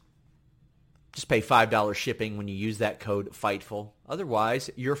rest. Just pay $5 shipping when you use that code FIGHTFUL. Otherwise,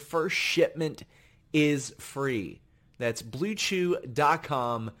 your first shipment is free. That's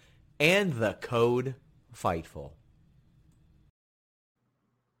BlueChew.com and the code FIGHTFUL.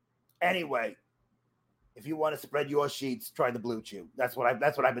 Anyway, if you want to spread your sheets, try the Blue Chew. That's what I've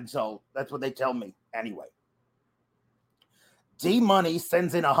been told. That's what they tell me. Anyway. D-Money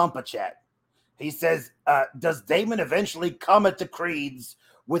sends in a humper chat. He says, does Damon eventually come at the Creeds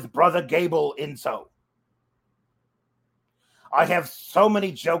with Brother Gable in tow? I have so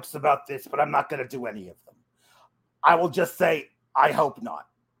many jokes about this, but I'm not going to do any of them. I will just say, I hope not.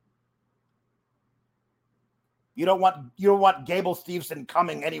 You don't want Gable Steveson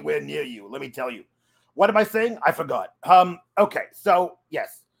coming anywhere near you. Let me tell you. What am I saying? I forgot. Okay, so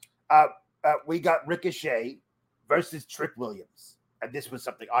yes, we got Ricochet versus Trick Williams, and this was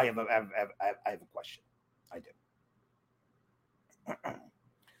something I have a question. I do.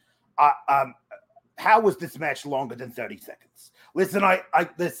 How was this match longer than 30 seconds? Listen, I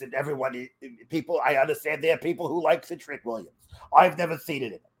listen, everyone, people. I understand there are people who like the Trick Williams. I've never seen it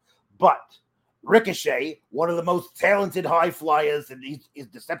in it, but Ricochet, one of the most talented high flyers, and he's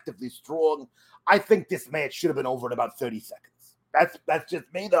deceptively strong. I think this match should have been over in about 30 seconds. That's just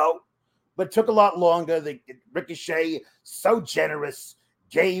me, though. But it took a lot longer. Ricochet, so generous,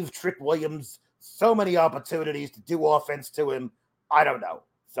 gave Trick Williams so many opportunities to do offense to him. I don't know.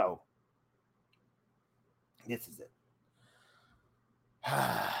 So, this is it.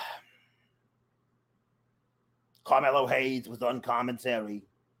 Carmelo Hayes was on commentary.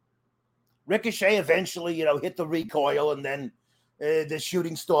 Ricochet eventually, hit the recoil and then the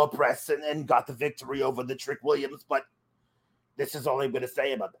shooting star press and got the victory over the Trick Williams. But this is all I'm going to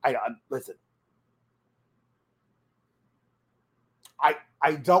say about it. Listen.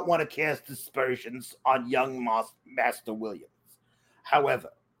 I don't want to cast aspersions on young Master Williams. However,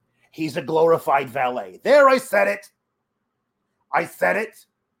 he's a glorified valet. There, I said it.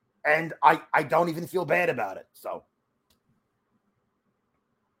 And I don't even feel bad about it. So.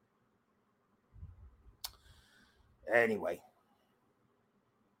 Anyway.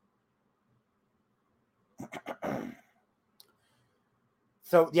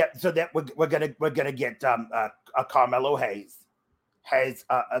 So that we're gonna get a Carmelo Hayes has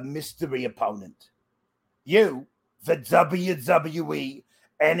a mystery opponent. You, the WWE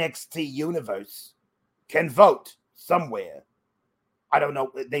NXT universe, can vote somewhere. I don't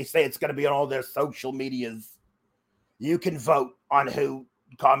know. They say it's going to be on all their social medias. You can vote on who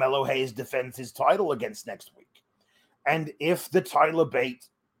Carmelo Hayes defends his title against next week. And if the Tyler Bate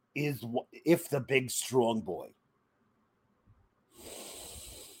is, if the big strong boy,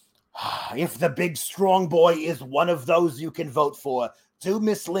 if the big strong boy is one of those you can vote for, do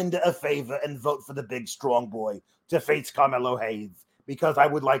Miss Linda a favor and vote for the big strong boy to face Carmelo Hayes, because I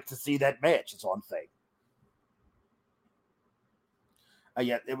would like to see that match. It's on thing.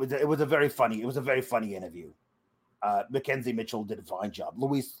 Yeah, it was a very funny interview. Mackenzie Mitchell did a fine job.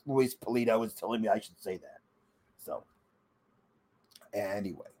 Luis Polito is telling me I should say that. So,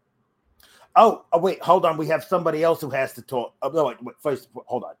 anyway. Oh, wait, hold on. We have somebody else who has to talk. Oh, no, wait, first,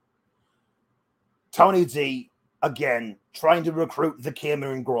 hold on. Tony D, again, trying to recruit the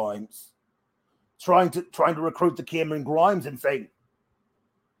Cameron Grimes. Trying to recruit the Cameron Grimes and saying,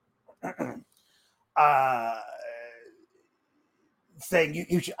 saying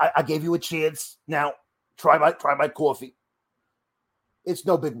you should, I gave you a chance. Now try my coffee. It's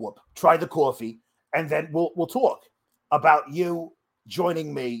no big whoop. Try the coffee, and then we'll talk about you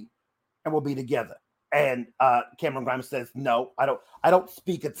joining me, and we'll be together. And Cameron Grimes says, "No, I don't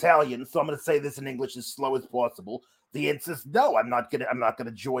speak Italian, so I'm going to say this in English as slow as possible." The answer is no. I'm not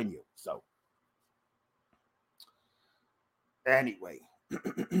gonna join you. So anyway,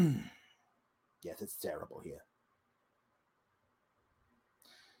 yes, it's terrible here.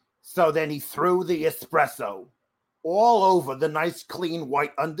 So then he threw the espresso all over the nice, clean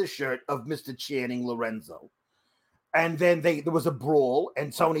white undershirt of Mr. Channing Lorenzo. And then there was a brawl,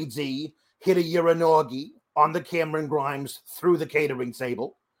 and Tony D hit a Uranagi on the Cameron Grimes through the catering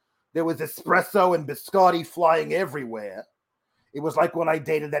table. There was espresso and biscotti flying everywhere. It was like when I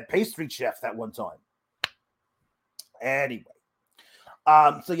dated that pastry chef that one time. Anyway.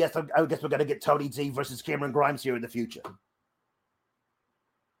 So yes, I guess we're going to get Tony D versus Cameron Grimes here in the future.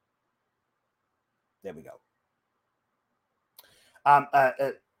 There we go.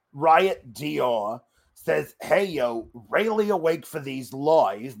 Riot DR says, "Hey, yo, rarely awake for these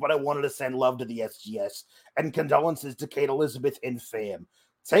lives, but I wanted to send love to the SGS and condolences to Kate Elizabeth and fam.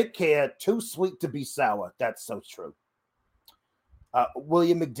 Take care. Too sweet to be sour." That's so true.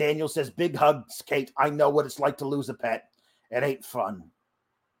 William McDaniel says, "Big hugs, Kate. I know what it's like to lose a pet. It ain't fun."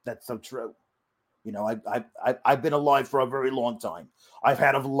 That's so true. You know, I've been alive for a very long time. I've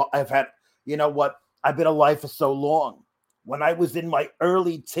had, you know what? I've been alive for so long. When I was in my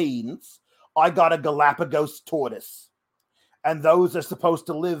early teens, I got a Galapagos tortoise, and those are supposed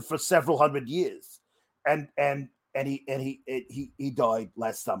to live for several hundred years. And he died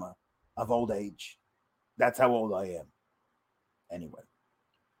last summer of old age. That's how old I am. Anyway.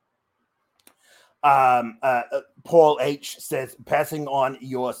 Paul H says, "Passing on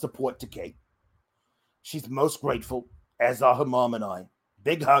your support to Kate. She's most grateful, as are her mom and I.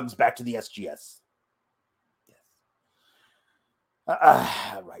 Big hugs back to the SGS." Yes.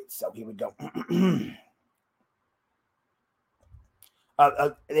 All right, so here we go.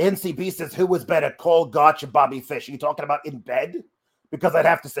 NCB says, who was better, Cole Gotch or Bobby Fish? Are you talking about in bed? Because I'd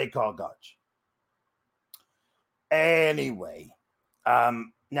have to say Cole Gotch. Anyway, now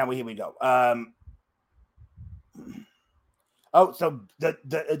here we go. So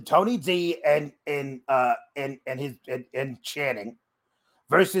the Tony D and Channing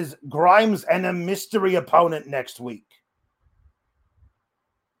versus Grimes and a mystery opponent next week.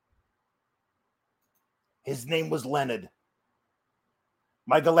 His name was Leonard.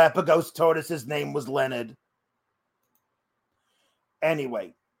 My Galapagos tortoise, his name was Leonard.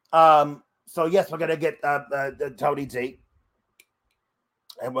 Anyway, so yes, we're gonna get Tony D,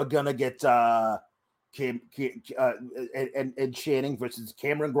 and we're gonna get and Channing versus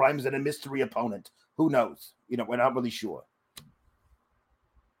Cameron Grimes and a mystery opponent. Who knows? We're not really sure.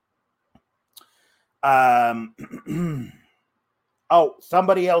 Oh,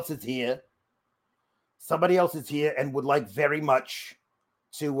 somebody else is here. Somebody else is here and would like very much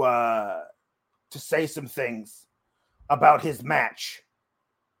to say some things about his match.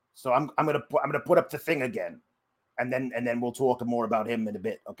 So I'm gonna put up the thing again, and then we'll talk more about him in a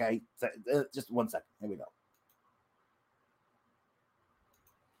bit. Okay, so, just 1 second. Here we go.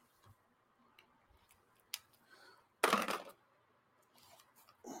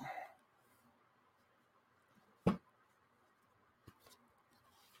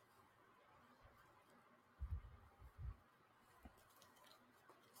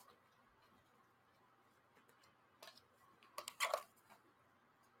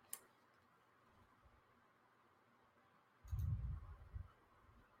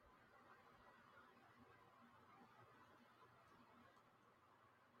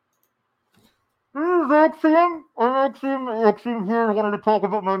 This is Axiom. I'm Axiom here. I wanted to talk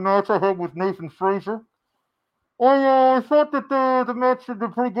about my match I had with Nathan Frazier. I thought that the match had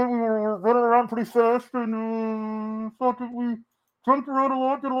been pretty good. We were running around pretty fast, and thought that we jumped around a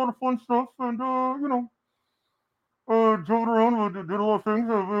lot, did a lot of fun stuff, and jumped around, did a lot of things.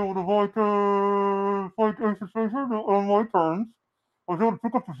 I was able to fight Nathan Frazier on my terms. I was able to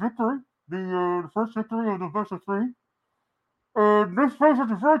pick up the victory, the first victory of the best of three. This Frazier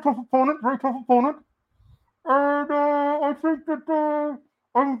is a very tough opponent. And I think that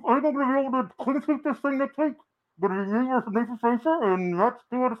I'm going to be able to clean sweep this thing next week. Going to be me versus Nathan Frazier, and that's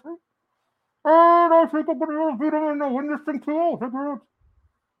 2 out of 3. And I think I'm going to be able to beat him and win this thing 2-0. Thank you very much.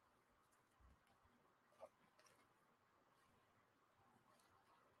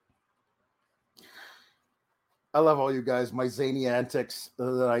 I love all you guys, my zany antics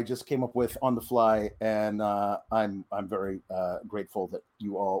that I just came up with on the fly, and I'm very grateful that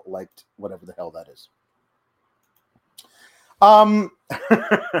you all liked whatever the hell that is.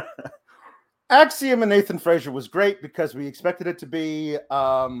 Axiom and Nathan Frazier was great because we expected it to be.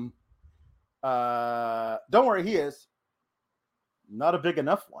 Don't worry, he is not a big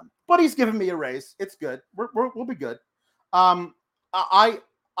enough one, but he's giving me a raise. It's good. We'll be good. I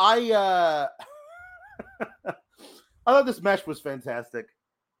thought this match was fantastic.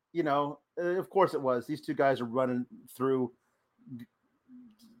 Of course it was. These two guys are running through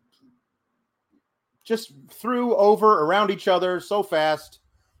over around each other so fast,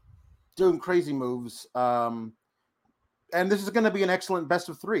 doing crazy moves. And this is going to be an excellent best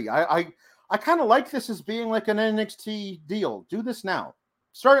of 3. I kind of like this as being like an NXT deal. Do this now.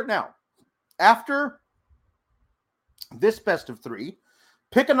 Start it now. After this best of 3,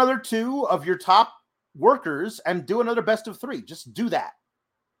 pick another 2 of your top workers and do another best of 3. Just do that.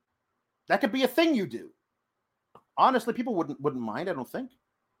 That could be a thing you do. Honestly, people wouldn't mind, I don't think.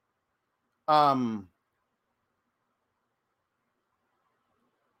 I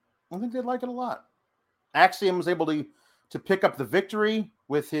think they'd like it a lot. Axiom was able to pick up the victory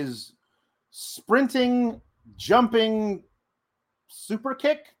with his sprinting, jumping super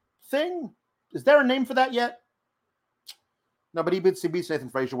kick thing. Is there a name for that yet? No, but he beats Nathan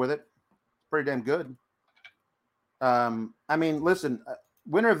Frazier with it. Pretty damn good. I mean, listen,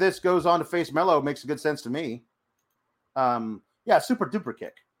 winner of this goes on to face Mello. Makes good sense to me. Yeah, super duper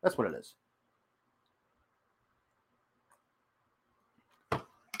kick. That's what it is.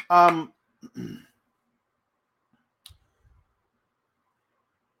 I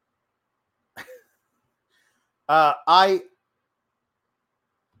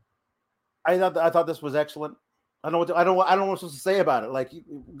thought this was excellent. I don't know what I'm supposed to say about it. Like,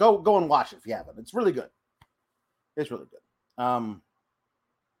 go and watch it if you haven't. It's really good. It's really good.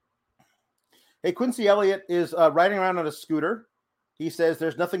 Hey, Quincy Elliott is riding around on a scooter. He says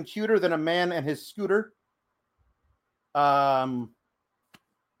there's nothing cuter than a man and his scooter.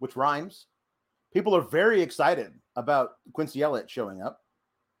 Which rhymes. People are very excited about Quincy Elliott showing up.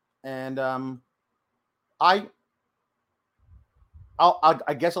 And I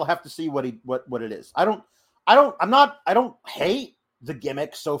I guess I'll have to see what it is. I don't hate the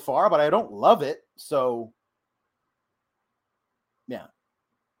gimmick so far, but I don't love it. So yeah.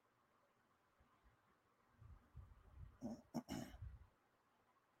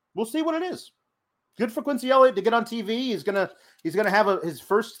 We'll see what it is. Good for Quincy Elliott to get on TV. He's gonna have his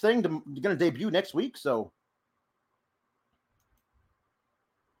first thing gonna debut next week. So,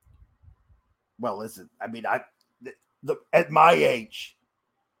 well, listen. I mean, at my age,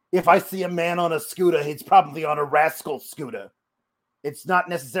 if I see a man on a scooter, he's probably on a Rascal scooter. It's not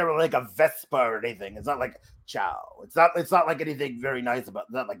necessarily like a Vespa or anything. It's not like Ciao. It's not like anything very nice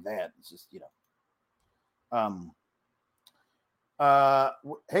about. Not like that. It's just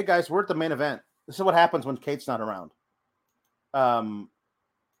hey guys, we're at the main event. This is what happens when Kate's not around.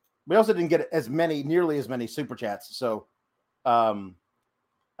 We also didn't get nearly as many super chats. So,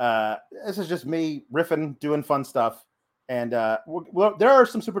 this is just me riffing, doing fun stuff. And there are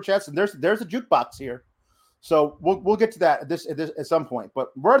some super chats, and there's a jukebox here. So we'll get to that at some point.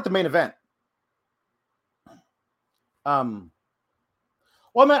 But we're at the main event. Well,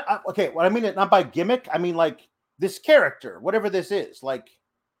 okay. What I mean, not by gimmick. I mean like this character, whatever this is. Like,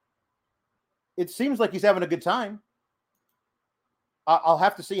 it seems like he's having a good time. I'll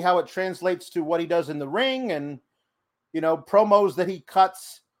have to see how it translates to what he does in the ring, and promos that he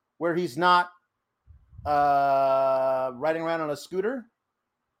cuts where he's not riding around on a scooter.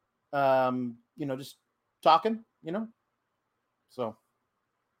 Just talking, So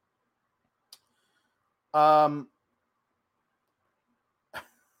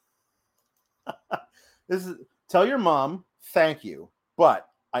this is tell your mom thank you, but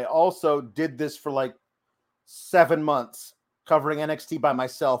I also did this for like 7 months covering NXT by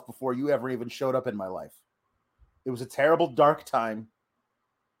myself before you ever even showed up in my life. It was a terrible, dark time,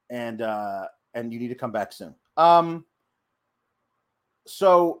 and you need to come back soon.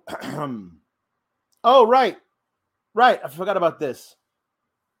 So, oh, right. I forgot about this.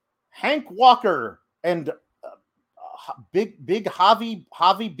 Hank Walker and big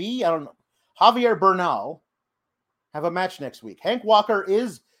Javi B. I don't know. Javier Bernal have a match next week. Hank Walker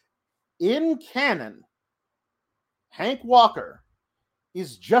is in canon. Hank Walker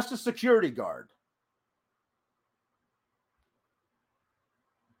is just a security guard.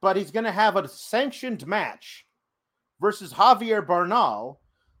 But he's going to have a sanctioned match versus Javier Bernal,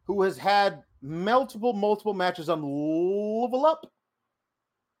 who has had multiple matches on Level Up.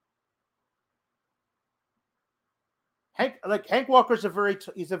 Hank Walker's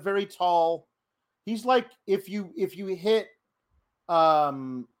he's a very tall. He's like if you hit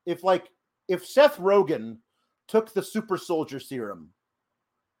if Seth Rogen took the super soldier serum,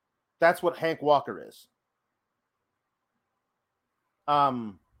 that's what Hank Walker is.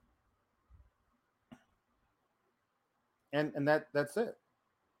 And that's it.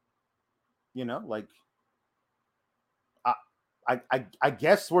 I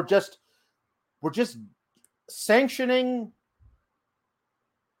guess we're just sanctioning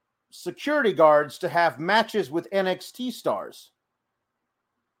security guards to have matches with NXT stars.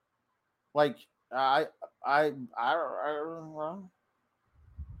 Like I don't know.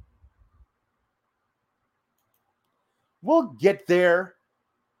 We'll get there.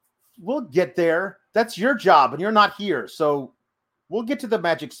 That's your job, and you're not here. So we'll get to the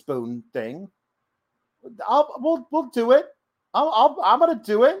magic spoon thing. We'll do it. I'm gonna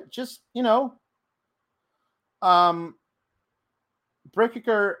do it. Just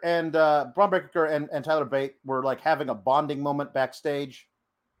Breakker and Braun Breakker and Tyler Bate were like having a bonding moment backstage.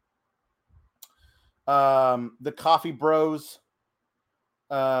 The Coffee Bros.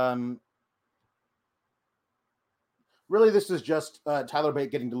 Really, this is just Tyler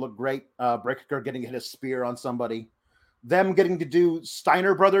Bate getting to look great. Breakker getting to hit a spear on somebody. Them getting to do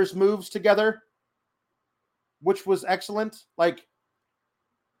Steiner Brothers moves together, which was excellent. Like,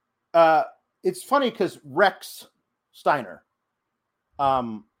 it's funny because Rex Steiner,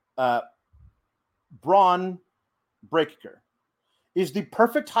 Braun Breakker, is the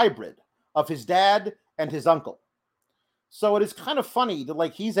perfect hybrid of his dad and his uncle. So it is kind of funny that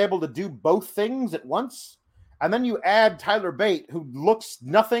like he's able to do both things at once. And then you add Tyler Bate, who looks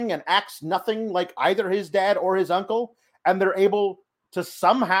nothing and acts nothing like either his dad or his uncle, and they're able to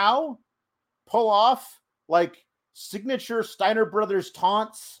somehow pull off like signature Steiner Brothers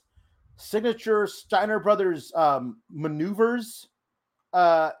taunts, signature Steiner Brothers maneuvers.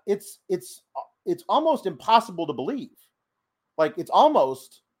 It's almost impossible to believe. Like, it's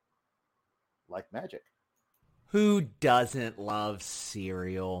almost like magic. Who doesn't love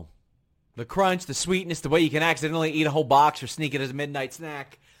cereal? The crunch, the sweetness, the way you can accidentally eat a whole box or sneak it as a midnight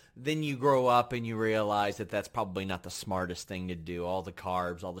snack. then you grow up and you realize that that's probably not the smartest thing to do. All the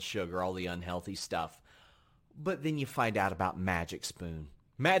carbs, all the sugar, all the unhealthy stuff. But then you find out about Magic Spoon.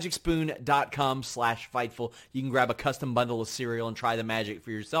 MagicSpoon.com/Fightful. You can grab a custom bundle of cereal and try the magic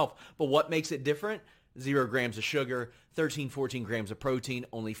for yourself. But what makes it different? 0 grams of sugar, 13, 14 grams of protein,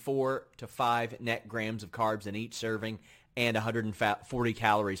 only 4 to 5 net grams of carbs in each serving, and 140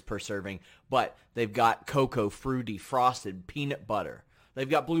 calories per serving. But they've got cocoa, fruity, frosted, peanut butter. They've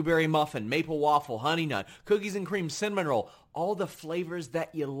got blueberry muffin, maple waffle, honey nut, cookies and cream, cinnamon roll, all the flavors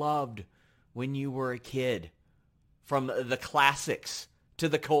that you loved when you were a kid. From the classics to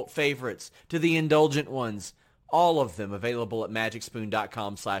the cult favorites to the indulgent ones, all of them available at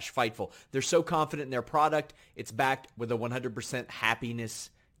MagicSpoon.com/Fightful. They're so confident in their product, it's backed with a 100% happiness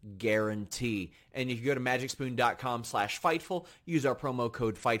guarantee. And if you go to MagicSpoon.com/Fightful, use our promo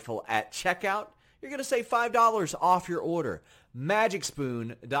code Fightful at checkout, you're going to save $5 off your order.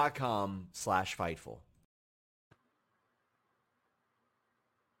 MagicSpoon.com/Fightful.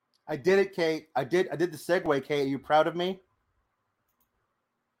 I did it, Kate. I did the segue, Kate. Are you proud of me?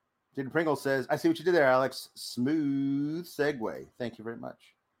 Jaden Pringle says, I see what you did there, Alex. Smooth segue. Thank you very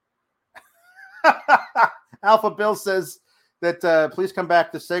much. Alpha Bill says that please come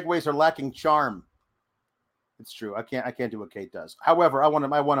back. The segues are lacking charm. It's true. I can't do what Kate does. However, I want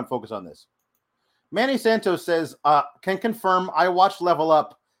to focus on this. Manny Santos says, can confirm I watched Level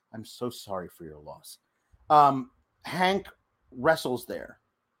Up. I'm so sorry for your loss. Hank wrestles there.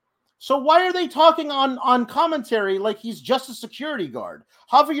 So why are they talking on commentary like he's just a security guard?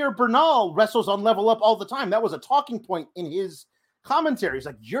 Javier Bernal wrestles on Level Up all the time. That was a talking point in his commentary. He's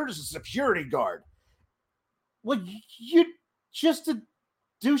like, you're just a security guard. Well, you're just a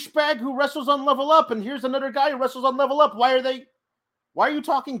douchebag who wrestles on Level Up, and here's another guy who wrestles on Level Up. Why are you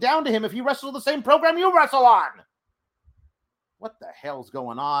talking down to him if he wrestles the same program you wrestle on? What the hell's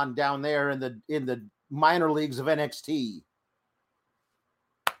going on down there in the minor leagues of NXT?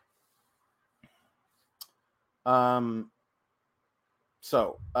 Breaker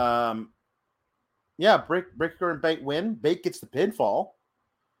and Bate win. Bate gets the pinfall.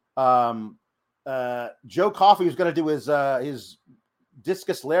 Joe Coffey was going to do his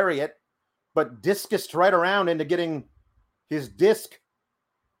discus lariat, but discused right around into getting his disc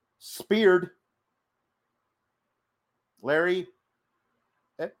speared. Larry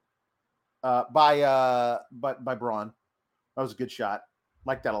by Braun. That was a good shot.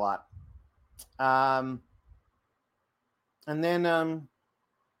 Liked that a lot. And then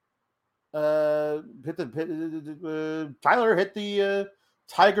Tyler hit the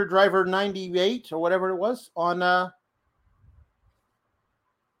Tiger Driver 98 or whatever it was on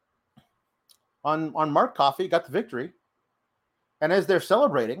Mark Coffey, got the victory. And as they're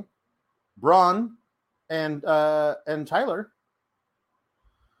celebrating, Braun and Tyler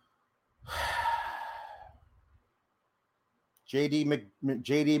JD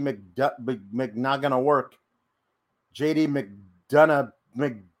McNuggana work. JD McDonough.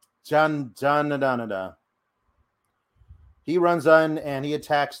 He runs in and he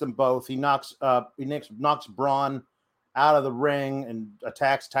attacks them both. He knocks Braun out of the ring and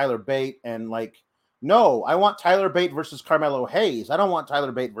attacks Tyler Bate. And no, I want Tyler Bate versus Carmelo Hayes. I don't want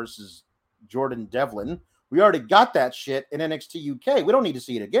Tyler Bate versus Jordan Devlin. We already got that shit in NXT UK. We don't need to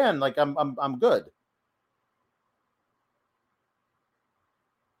see it again. I'm good.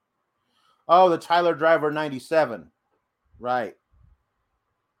 Oh, the Tyler Driver 97. Right,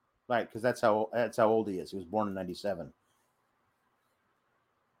 because that's how old he is. He was born in 97.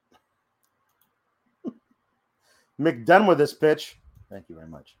 McDone with this pitch. Thank you very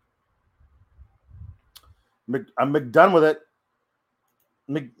much. I'm McDone with it.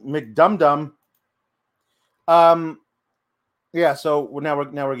 McDum. Yeah. So now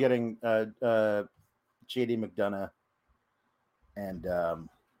we're getting JD McDonough and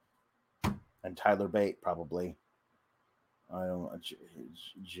Tyler Bate probably. I don't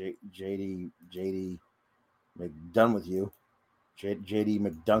JD McDone with you. JD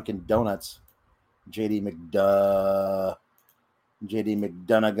McDunkin Donuts. JD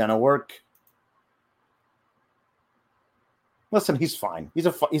McDonough gonna work. Listen, he's fine. He's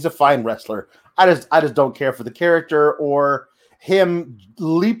a fine wrestler. I just don't care for the character or him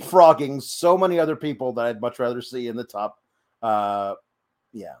leapfrogging so many other people that I'd much rather see in the top.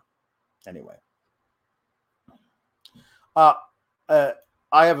 Yeah. Anyway. I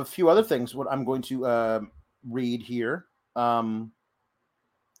have a few other things. What I'm going to read here. So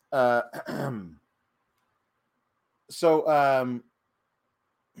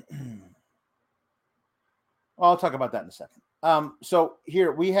I'll talk about that in a second. So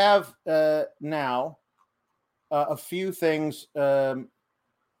here we have now a few things, a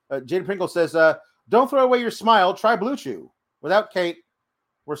Jade Pringle says, don't throw away your smile. Try Blue Chew. Without Kate,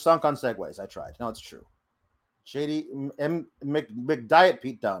 we're sunk on segues. I tried. No, it's true. JD McDiet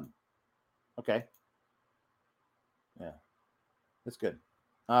Pete done. Okay. Yeah. That's good.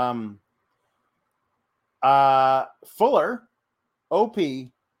 Fuller, OP,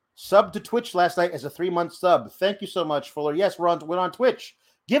 subbed to Twitch last night as a 3-month sub. Thank you so much, Fuller. Yes, we're on Twitch.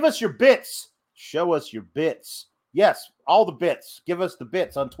 Give us your bits. Show us your bits. Yes, all the bits. Give us the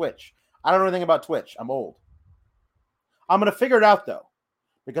bits on Twitch. I don't know anything about Twitch. I'm old. I'm going to figure it out, though,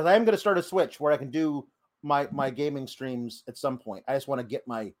 because I am going to start a Switch where I can do my gaming streams at some point. I just want to get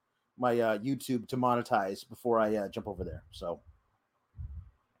my YouTube to monetize before I jump over there. So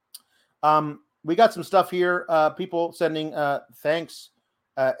we got some stuff here. People sending thanks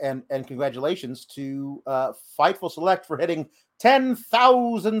and congratulations to Fightful Select for hitting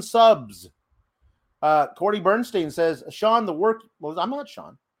 10,000 subs. Cordy Bernstein says, Sean, the work... Well, I'm not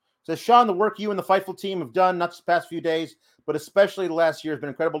Sean. Says, Sean, the work you and the Fightful team have done, not just the past few days, but especially the last year, has been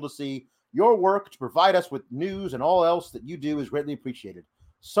incredible to see. Your work to provide us with news and all else that you do is greatly appreciated.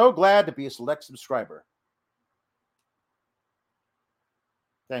 So glad to be a Select subscriber.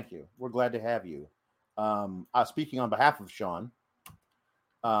 Thank you. We're glad to have you. Speaking on behalf of Sean,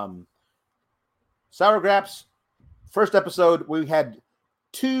 Sour Graps, first episode, we had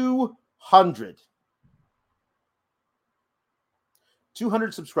 200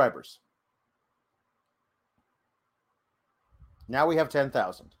 subscribers. Now we have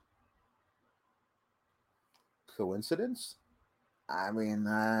 10,000. Coincidence? I mean,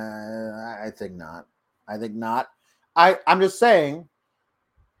 I think not. I'm just saying,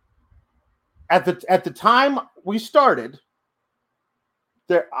 at the time we started,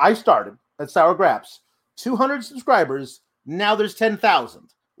 I started at Sour Graps, 200 subscribers. Now there's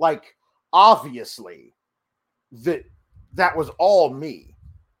 10,000. Like, obviously, that was all me.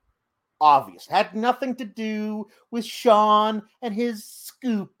 Obvious. Had nothing to do with Sean and his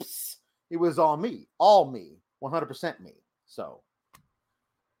scoops. It was all me. All me. 100% me. So,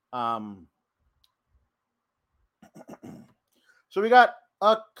 so we got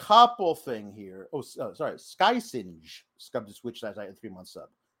a couple thing here. Oh, sorry. Sky Singe subbed to Switch last night at 3-month sub.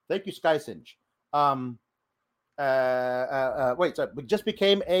 Thank you, Sky Singe. Wait, sorry. We just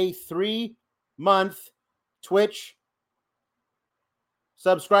became a 3-month Twitch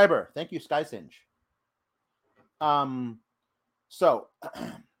subscriber. Thank you, Sky Singe. So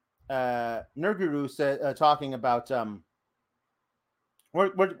Nerguru said, talking about we're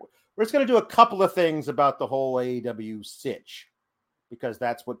just going to do a couple of things about the whole AEW sitch, because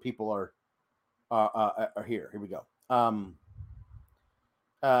that's what people are here. Here we go.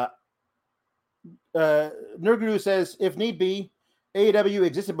 Nerguru says, if need be, AEW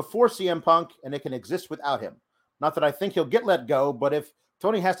existed before CM Punk, and it can exist without him. Not that I think he'll get let go, but if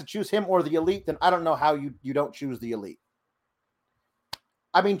Tony has to choose him or the Elite, then I don't know how you don't choose the Elite.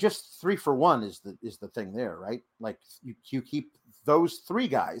 I mean, just 3 for 1 is the thing there, right? Like, you keep those 3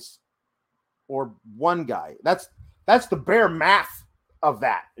 guys or 1 guy. That's the bare math of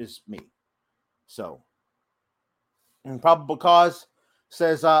that is me. So, and Probable Cause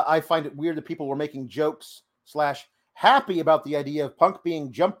says, I find it weird that people were making jokes / happy about the idea of Punk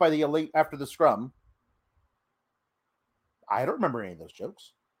being jumped by the Elite after the scrum. I don't remember any of those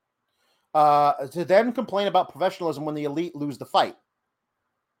jokes. To then complain about professionalism when the Elite lose the fight.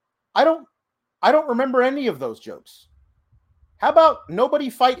 I don't remember any of those jokes. How about nobody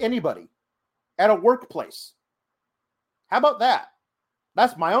fight anybody at a workplace? How about that?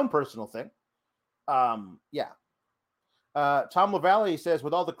 That's my own personal thing. Yeah. Tom LaValle says,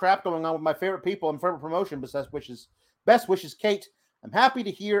 with all the crap going on with my favorite people and favorite promotion, best wishes, Kate. I'm happy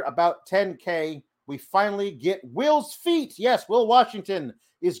to hear about 10K. We finally get Will's feet. Yes, Will Washington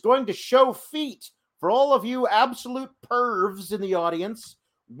is going to show feet. For all of you absolute pervs in the audience,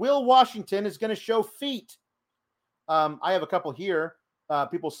 Will Washington is going to show feet. I have a couple here.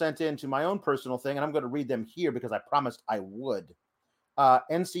 People sent in to my own personal thing, and I'm going to read them here because I promised I would.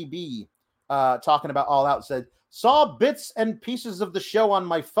 NCB talking about All Out said, saw bits and pieces of the show on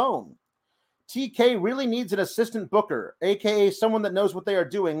my phone. TK really needs an assistant booker, a.k.a. someone that knows what they are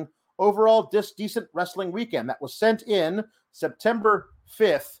doing. Overall, decent wrestling weekend. That was sent in September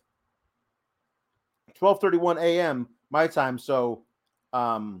 5th, 12:31 a.m. my time. So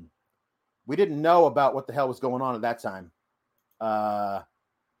we didn't know about what the hell was going on at that time. I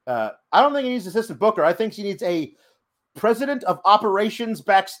don't think he needs an assistant booker. I think he needs a president of operations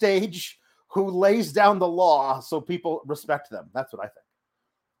backstage who lays down the law so people respect them. That's what I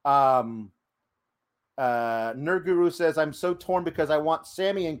think. Nerguru says, I'm so torn because I want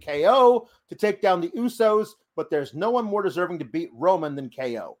Sammy and KO to take down the Usos, but there's no one more deserving to beat Roman than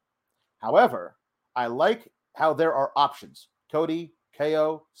KO. However, I like how there are options. Cody,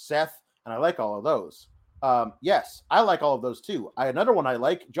 KO, Seth, and I like all of those. Yes, I like all of those too. Another one I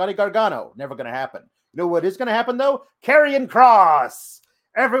like, Johnny Gargano. Never going to happen. You know what is going to happen though? Karrion Kross.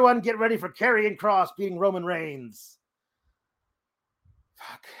 Everyone get ready for Karrion Kross beating Roman Reigns.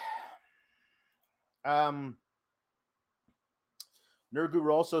 Fuck.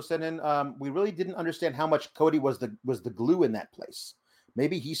 Nurguru also sent in, we really didn't understand how much Cody was the glue in that place.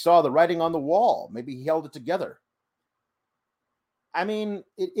 Maybe he saw the writing on the wall. Maybe he held it together. I mean,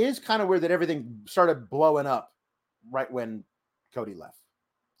 it is kind of weird that everything started blowing up right when Cody left.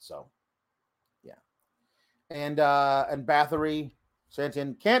 So, yeah. And Bathory sent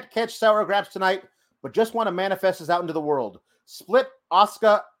in, can't catch Sour Graps tonight, but just want to manifest this out into the world. Split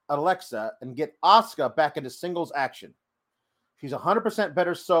Asuka Alexa and get Asuka back into singles action. She's 100%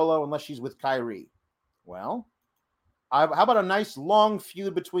 better solo unless she's with Kyrie. Well, how about a nice long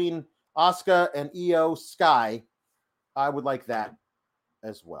feud between Asuka and Io Sky? I would like that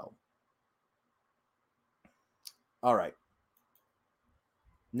as well. All right.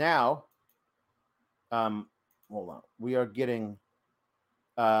 Now, hold on. We are getting.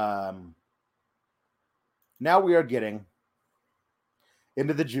 Now we are getting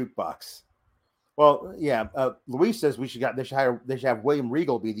into the jukebox. Well, yeah. Luis says they should have William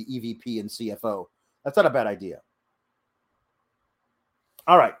Regal be the EVP and CFO. That's not a bad idea.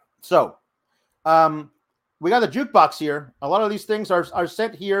 All right. So, we got the jukebox here. A lot of these things are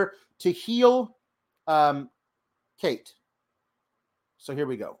sent here to heal Kate. So here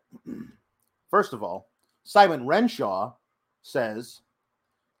we go. First of all, Simon Renshaw says,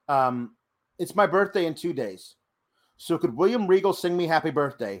 it's my birthday in 2 days. So could William Regal sing me happy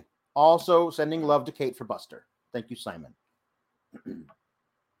birthday? Also sending love to Kate for Buster. Thank you, Simon.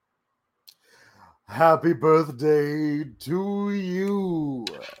 Happy birthday to you.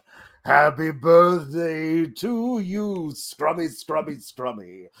 Happy birthday to you, Scrummy, Scrummy,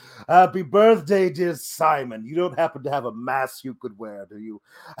 Scrummy. Happy birthday, dear Simon. You don't happen to have a mask you could wear, do you?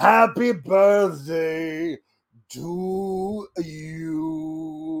 Happy birthday to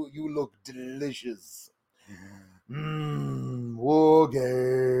you. You look delicious. War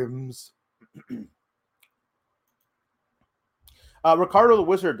Games. Ricardo the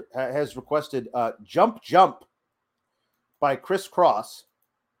Wizard has requested Jump Jump by Chris Cross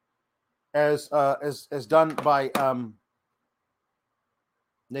as done by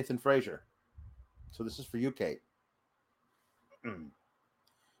Nathan Frazier. So this is for you, Kate. Here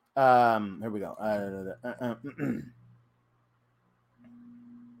we go.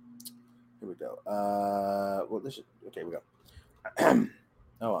 Here we go. Well, this is okay. We go.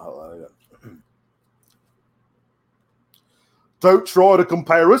 Hold on. Don't try to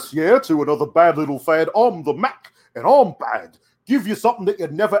compare us, to another bad little fad. I'm the Mac, and I'm bad. Give you something that you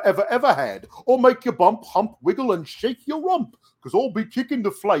never, ever, ever had, or make you bump, hump, wiggle, and shake your rump, because I'll be kicking the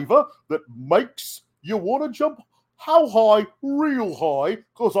flavor that makes you want to jump. How high? Real high,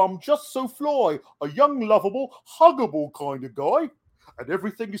 because I'm just so fly, a young, lovable, huggable kind of guy. And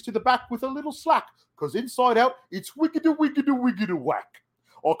everything is to the back with a little slack, because inside out, it's wiggity, wiggity, wiggity, whack.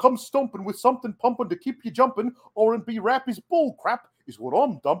 Or come stomping with something pumping to keep you jumping, or in B-rap is bull crap, is what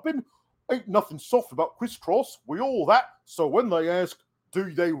I'm dumping. Ain't nothing soft about Chris Cross, we all that. So when they ask,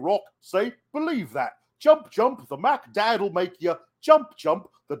 do they rock, say, believe that. Jump, jump, the Mac Dad'll make you. Jump, jump,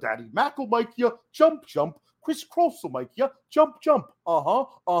 the Daddy Mac'll make you. Jump, jump, Chris Cross will make you. Jump, jump,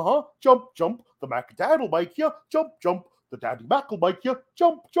 jump, jump, the Mac Dad'll make you. Jump, jump, the Daddy Mac'll make you.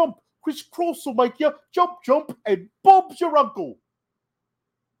 Jump, jump, Chris Cross will make you. Jump, jump, and Bob's your uncle.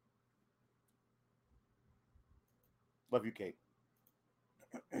 Love you, Kate.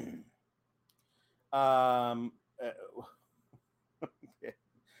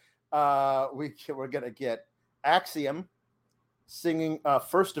 We're gonna get Axiom singing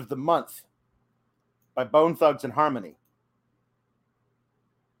 "First of the Month" by Bone Thugs and Harmony.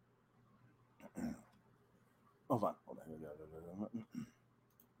 Hold on.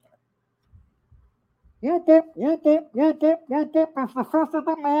 You dip. It's the first of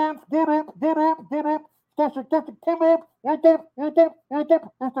the month. Get up. Get it, come up. You dip.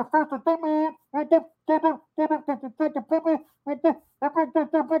 It's the first of the month. Get up.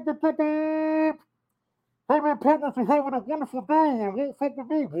 Hey, my partners are having a wonderful day. And won't fuck with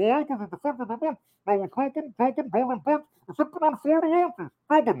me. Why? Because it's the first of the month. I was hiking, bowling bets, and sipping on 40 ounces.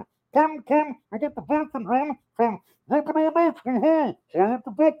 Hiking. Come, I get the bouncing rum from Japanese ice cream. Hey, I have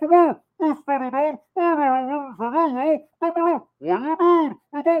to back to that. It's Saturday, and I was today, Take me out. What do you need?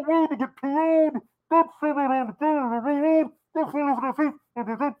 I got ready to get paid. That's Saturday, and the day of the rain. That's what I'm going to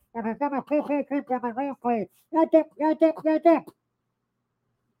and it's going to push that creep on the replay. I dip.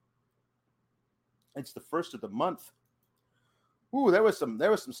 first of the month. Ooh, there was some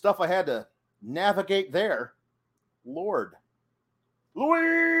stuff I had to navigate there. Lord.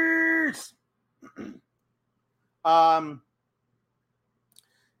 Luis!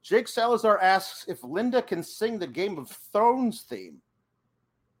 Jake Salazar asks if Linda can sing the Game of Thrones theme.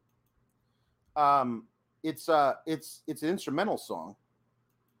 It's an instrumental song.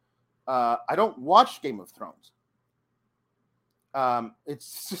 I don't watch Game of Thrones. It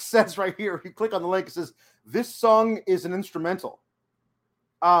says right here, if you click on the link, it says this song is an instrumental.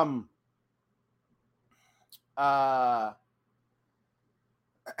 And I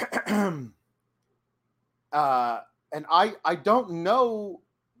don't know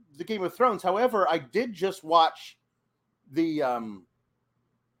the Game of Thrones. However, I did just watch the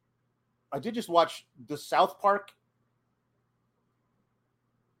South Park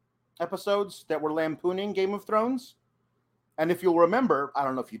episodes that were lampooning Game of Thrones. And if you'll remember, I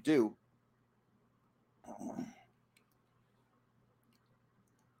don't know if you do,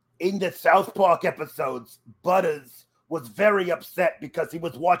 in the South Park episodes, Butters was very upset because he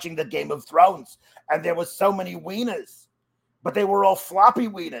was watching the Game of Thrones and there was so many wieners, but they were all floppy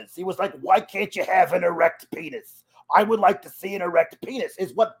wieners. He was like, why can't you have an erect penis? I would like to see an erect penis,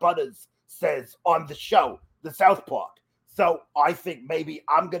 is what Butters says on the show, the South Park. So I think maybe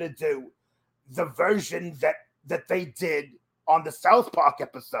I'm going to do the version that they did on the South Park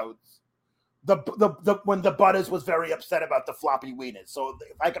episodes, the when the Butters was very upset about the floppy wieners. So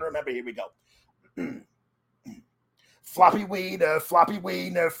if I can remember, here we go. Floppy wiener, floppy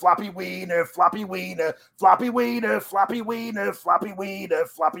wiener, floppy wiener, floppy wiener, floppy wiener, floppy wiener, floppy wiener,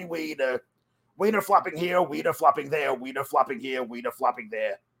 floppy wiener, wiener flopping here, wiener flopping there, wiener flopping here, wiener flopping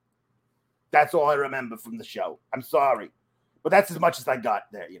there. That's all I remember from the show. I'm sorry, but that's as much as I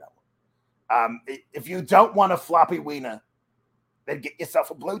got there. You know, if you don't want a floppy wiener, then get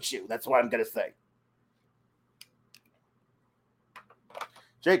yourself a Blue Chew. That's what I'm gonna say.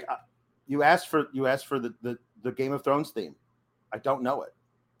 Jake, you asked for the Game of Thrones theme. I don't know it.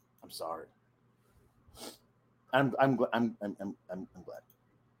 I'm sorry. I'm glad.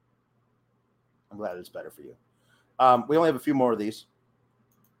 I'm glad it's better for you. We only have a few more of these.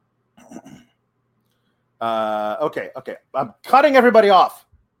 Okay. I'm cutting everybody off.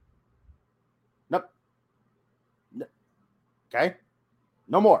 Nope. Okay.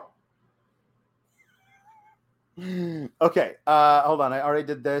 No more. Okay. Hold on. I already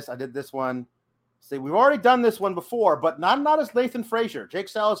did this. I did this one. See, we've already done this one before, but not as Nathan Frazier. Jake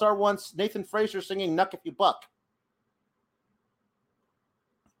Salazar wants Nathan Frazier singing "Knuck If You Buck."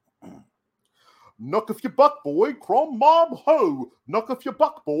 Knuck if you buck, boy, crime mob ho. Knuck if you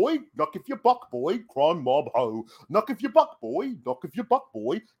buck, boy, knuck if you buck, boy, crime mob ho. Knuck if you buck, boy, knuck if you buck,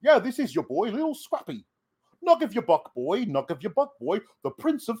 boy. Yeah, this is your boy, Little Scrappy. Knuck if you buck, boy, knuck if you buck, boy, the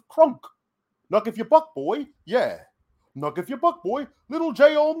Prince of Crunk. Knuck if you buck, boy, yeah. Knuck if you buck, boy, Little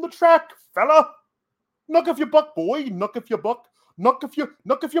J on the track, fella. Knuck if you buck, boy, knuck if you buck, knuck if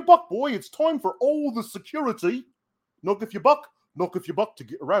you buck, boy. It's time for all the security. Knuck if you buck to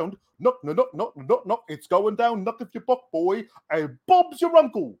get around. Knuck. It's going down. Knuck if you buck, boy. And Bob's your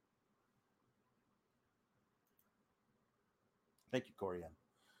uncle. Thank you, Corianne.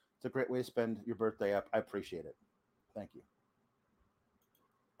 It's a great way to spend your birthday. I appreciate it. Thank you.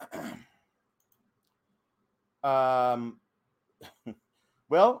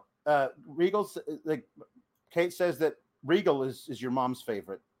 Well, Regal's like Kate says that Regal is your mom's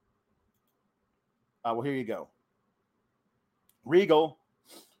favorite. Well, here you go. Regal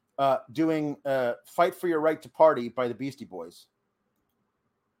doing Fight for Your Right to Party by the Beastie Boys.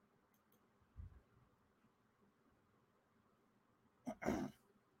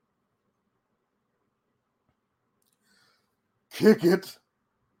 Kick it.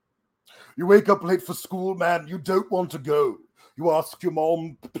 You wake up late for school, man. You don't want to go. You ask your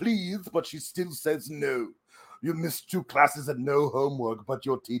mom, please, but she still says no. You missed 2 classes and no homework, but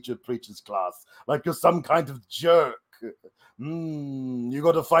your teacher preaches class like you're some kind of jerk. You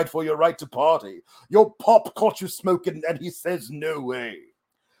got to fight for your right to party. Your pop caught you smoking and he says no way.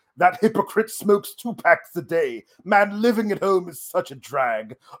 That hypocrite smokes 2 packs a day. Man, living at home is such a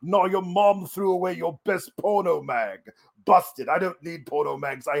drag. Now your mom threw away your best porno mag. Busted. I don't need porno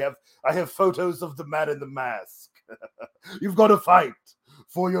mags. I have photos of the man in the mask. You've got to fight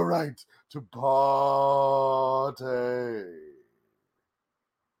for your right to party.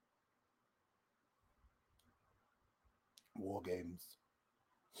 War games.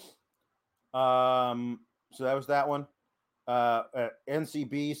 So that was that one.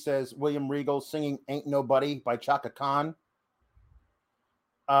 NCB says William Regal singing "Ain't Nobody" by Chaka Khan.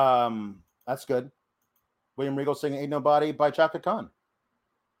 That's good. William Regal singing "Ain't Nobody" by Chaka Khan.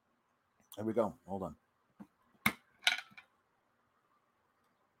 There we go. Hold on.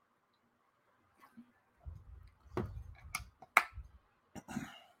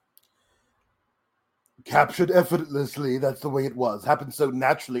 Captured effortlessly, that's the way it was. Happened so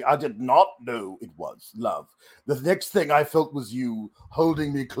naturally, I did not know it was love. The next thing I felt was you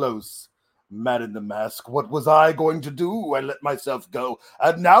holding me close. Man in the Mask, what was I going to do? I let myself go,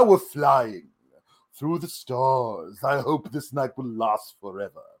 and now we're flying through the stars. I hope this night will last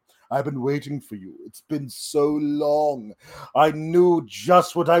forever. I've been waiting for you. It's been so long. I knew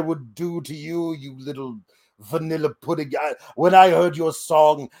just what I would do to you, you little vanilla pudding. When I heard your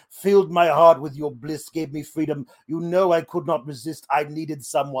song, filled my heart with your bliss, gave me freedom. You know I could not resist. I needed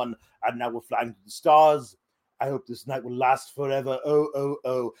someone, and now we're flying to the stars. I hope this night will last forever. Oh, oh,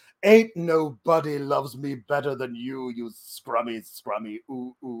 oh. Ain't nobody loves me better than you, you scrummy.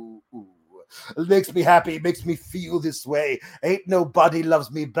 Ooh, ooh, ooh. It makes me happy, makes me feel this way. Ain't nobody loves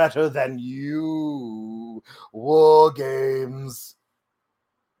me better than you. War Games.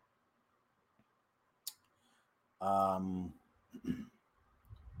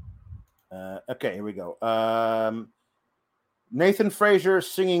 Okay, here we go. Nathan Frazier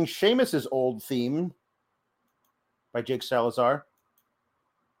singing Seamus's old theme by Jake Salazar.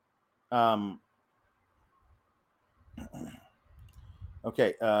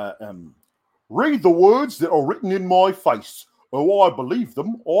 Okay. Read the words that are written in my face. Oh, I believe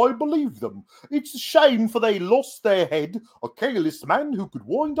them. I believe them. It's a shame for they lost their head. A careless man who could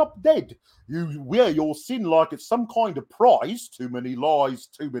wind up dead. You wear your sin like it's some kind of prize. Too many lies,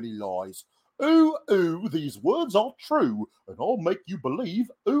 too many lies. Ooh, ooh, these words are true, and I'll make you believe.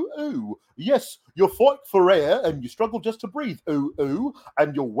 Ooh, ooh. Yes, you fight for air, and you struggle just to breathe. Ooh, ooh.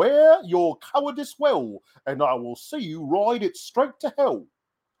 And you'll wear your cowardice well, and I will see you ride it straight to hell.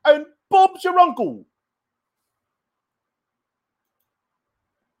 And Bob's your uncle.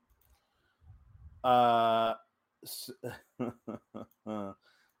 There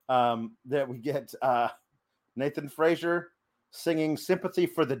we get Nathan Frazier singing Sympathy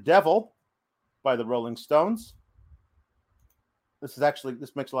for the Devil by the Rolling Stones. This makes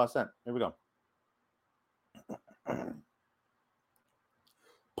a lot of sense. Here we go.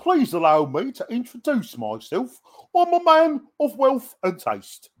 Please allow me to introduce myself. I'm a man of wealth and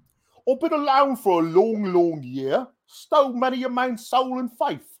taste. I've been around for a long, long year, stole many a man's soul and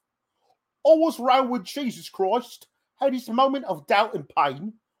faith. I was round when Jesus Christ had his moment of doubt and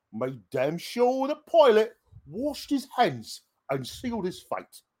pain, made damn sure that Pilate washed his hands and sealed his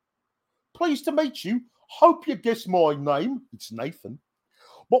fate. Pleased to meet you. Hope you guess my name. It's Nathan.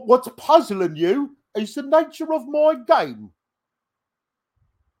 But what's puzzling you is the nature of my game.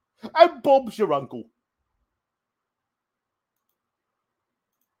 And Bob's your uncle.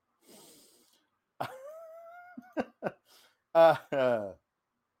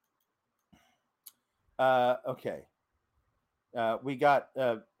 Okay. We got,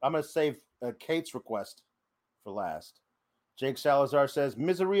 I'm going to save Kate's request for last. Jake Salazar says,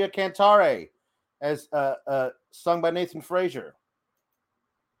 Miseria Cantare, as sung by Nathan Frazier.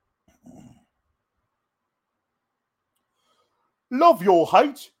 Love your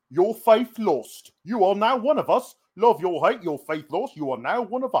hate, your faith lost. You are now one of us. Love your hate, your faith lost. You are now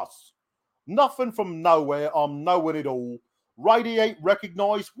one of us. Nothing from nowhere, I'm knowing it all. Radiate,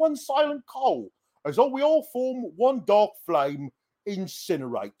 recognize one silent coal. As all we all form one dark flame,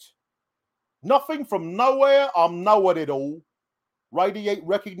 incinerate. Nothing from nowhere, I'm knowing it all. Radiate,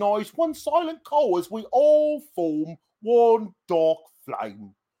 recognize one silent coal as we all form one dark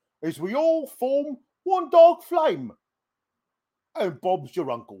flame. As we all form one dark flame. And Bob's your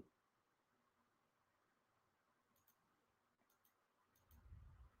uncle.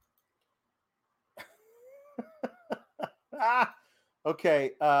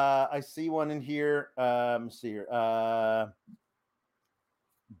 Okay, I see one in here. Let's see here.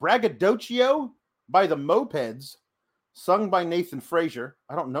 Braggadocio by the Mopeds, sung by Nathan Frazier.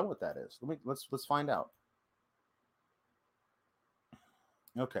 I don't know what that is. Let's find out.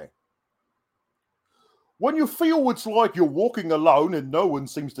 Okay. When you feel it's like you're walking alone and no one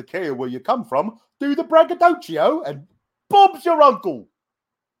seems to care where you come from, do the braggadocio and Bob's your uncle.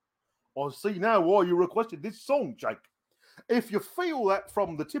 I see now why you requested this song, Jake. If you feel that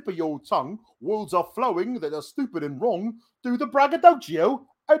from the tip of your tongue, words are flowing that are stupid and wrong, do the braggadocio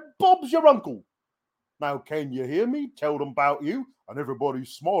and Bob's your uncle. Now, can you hear me? Tell them about you, and everybody's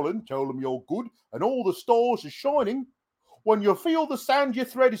smiling. Tell them you're good, and all the stars are shining. When you feel the sand you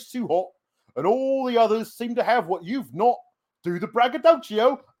thread is too hot, and all the others seem to have what you've not, do the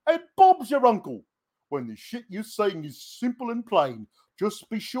braggadocio and Bob's your uncle. When the shit you sing is simple and plain, just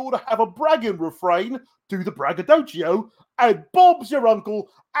be sure to have a bragging refrain. Do the braggadocio and Bob's your uncle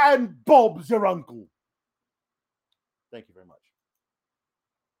and Bob's your uncle. Thank you very much.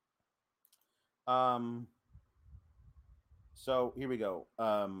 So here we go.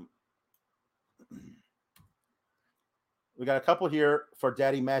 We got a couple here for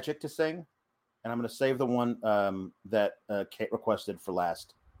Daddy Magic to sing, and I'm going to save the one that Kate requested for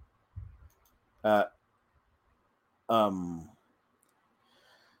last.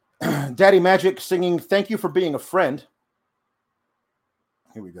 Daddy Magic singing "Thank You for Being a Friend."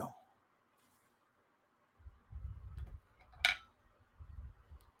 Here we go.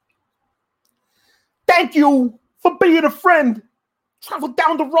 Thank you for being a friend. Travel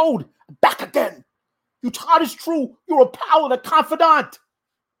down the road, back again. You heart is true. You're a pal and a confidant.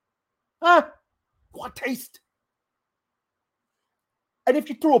 Huh? What taste? And if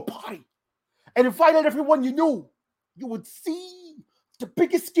you threw a party and invited everyone you knew, you would see the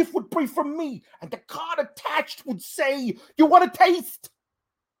biggest gift would be from me, and the card attached would say, "You want a taste?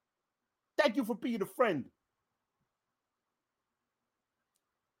 Thank you for being a friend."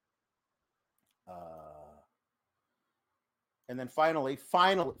 And then finally,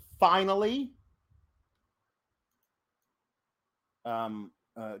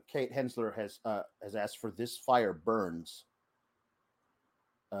 Kate Hensler has asked for "This Fire Burns,"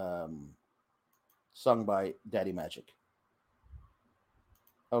 sung by Daddy Magic.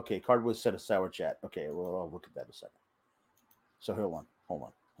 Okay, Cardwood said a sour chat. Okay, well, I'll look at that in a second. So hold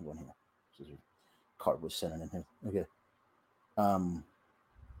on here. Cardwood sent it in here. Okay.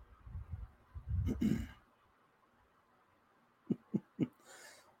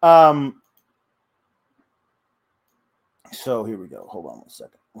 So here we go. Hold on one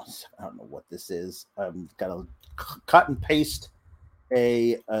second. I don't know what this is. I've got to cut and paste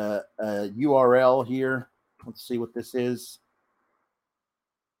a URL here. Let's see what this is.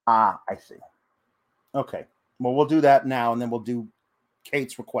 I see. Okay. Well, we'll do that now, and then we'll do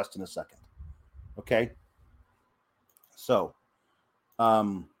Kate's request in a second. Okay. So,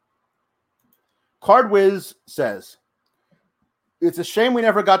 Cardwiz says, "It's a shame we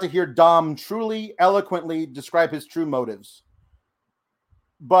never got to hear Dom truly, eloquently describe his true motives.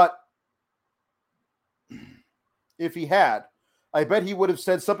 But if he had, I bet he would have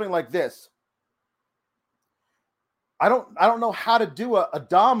said something like this. I don't know how to do a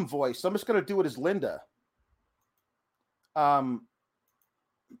Dom voice, so I'm just going to do it as Linda.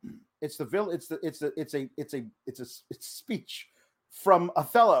 It's a speech from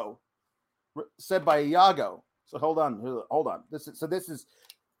Othello said by Iago. So hold on. This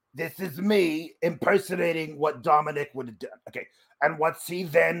is me impersonating what Dominic would have done. Okay. And what's he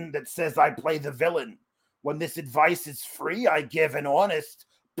then that says I play the villain? When this advice is free, I give an honest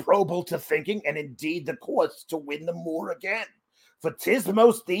probal to thinking, and indeed the course to win the more again. For 'tis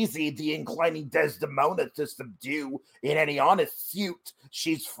most easy the inclining Desdemona to subdue in any honest suit.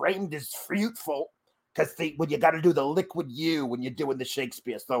 She's framed as fruitful, because when you got to do the liquid U when you're doing the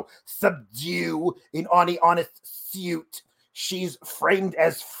Shakespeare. So subdue in any honest suit. She's framed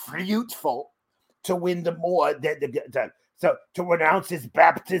as fruitful to win the more. So to renounce his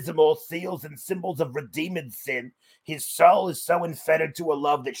baptismal seals and symbols of redeemed sin, his soul is so infettered to a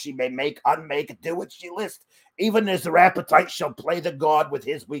love that she may make, unmake, do what she list. Even as her appetite shall play the god with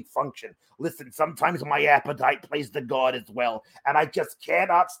his weak function. Listen, sometimes my appetite plays the god as well, and I just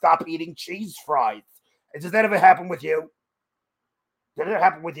cannot stop eating cheese fries. Does that ever happen with you? Did it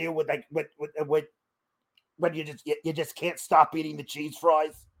happen with you with when you just can't stop eating the cheese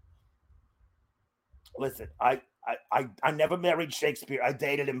fries? Listen, I never married Shakespeare. I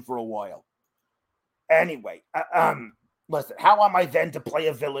dated him for a while. Anyway, listen, how am I then to play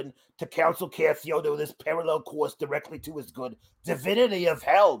a villain, to counsel Cassio to this parallel course directly to his good? Divinity of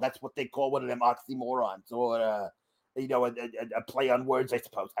hell, that's what they call one of them oxymorons, or a play on words, I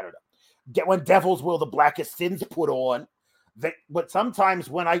suppose. I don't know. When devils will the blackest sins put on, but sometimes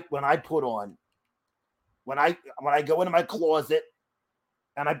when I put on, when I go into my closet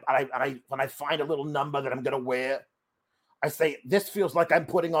and when I find a little number that I'm gonna wear, I say this feels like I'm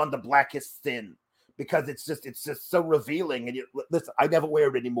putting on the blackest sin, because it's just so revealing. And listen, I never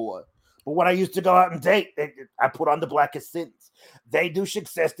wear it anymore. But when I used to go out and date, I put on the blackest sins. They do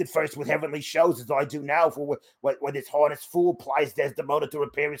successed at first with heavenly shows, as I do now, for when this harness fool plies Desdemona to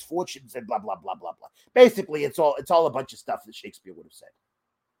repair his fortunes and blah blah blah blah blah. Basically, it's all a bunch of stuff that Shakespeare would have said.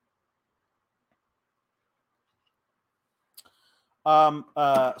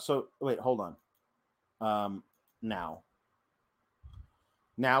 So wait, hold on. Now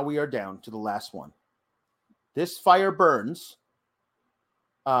we are down to the last one. This Fire Burns,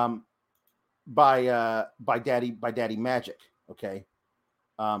 by Daddy Magic. Okay.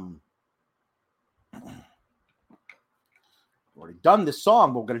 Already done this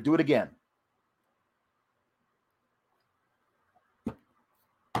song, but we're gonna do it again.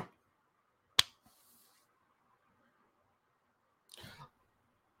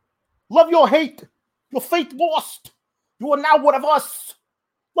 Love your hate, your fate lost. You are now one of us.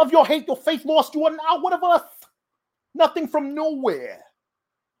 Love your hate, your faith lost. You are now one of us. Nothing from nowhere.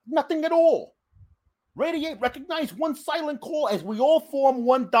 Nothing at all. Radiate, recognize one silent call as we all form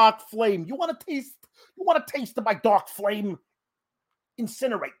one dark flame. You want to taste of my dark flame?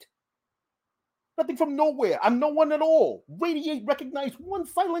 Incinerate. Nothing from nowhere. I'm no one at all. Radiate, recognize one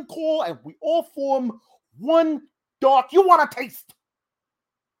silent call and we all form one dark. You want to taste?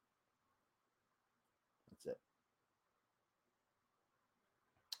 That's it.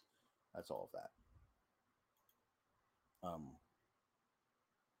 That's all of that.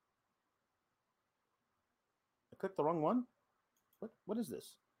 I clicked the wrong one. What is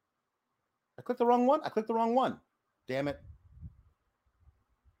this? I clicked the wrong one. Damn it.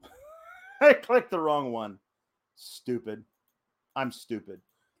 I clicked the wrong one. Stupid. I'm stupid.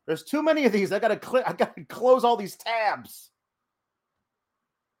 There's too many of these. I gotta close all these tabs.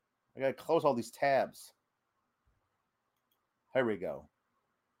 Here we go.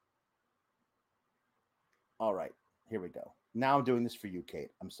 All right. Here we go. Now I'm doing this for you,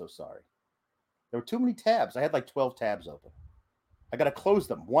 Kate. I'm so sorry. There were too many tabs. I had like 12 tabs open. I got to close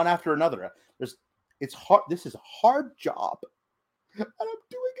them one after another. It's hard. This is a hard job. And I'm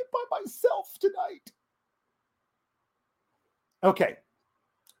doing it by myself tonight. Okay.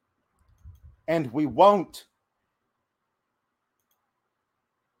 And we won't.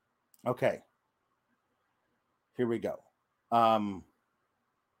 Okay. Here we go.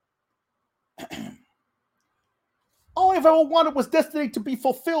 All I've ever wanted was destiny to be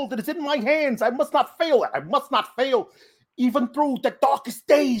fulfilled. It is in my hands. I must not fail it. I must not fail. Even through the darkest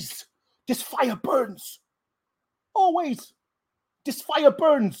days, this fire burns. Always. This fire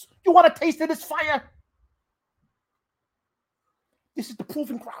burns. You want a taste of this fire? This is the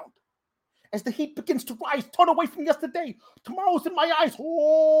proving ground. As the heat begins to rise, turn away from yesterday. Tomorrow's in my eyes.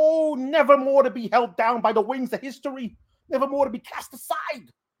 Oh, never more to be held down by the wings of history. Never more to be cast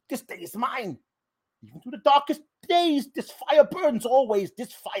aside. This day is mine. Even through the darkest days, this fire burns always.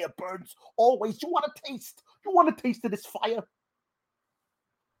 This fire burns always. You want a taste? You want a taste of this fire?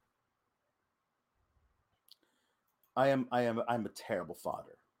 I'm a terrible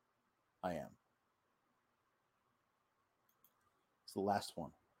father. I am. It's the last one.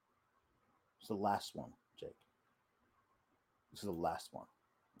 It's the last one, Jake. This is the last one.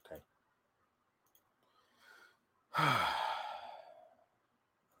 Okay.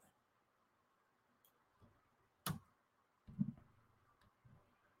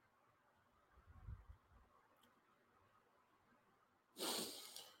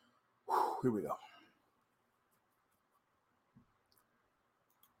 Here we go.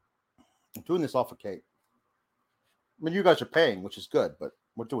 I'm doing this all for Kate. I mean, you guys are paying, which is good, but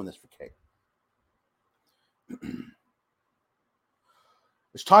we're doing this for Kate.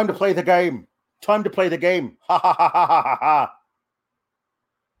 It's time to play the game. Time to play the game. Ha ha ha ha ha ha.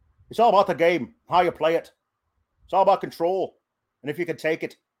 It's all about the game, how you play it. It's all about control, and if you can take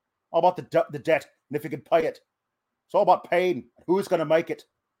it. All about the debt, and if you can pay it. It's all about pain. Who's going to make it?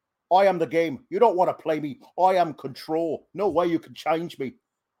 I am the game. You don't want to play me. I am control. No way you can change me.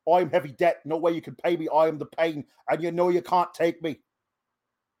 I am heavy debt. No way you can pay me. I am the pain, and you know you can't take me.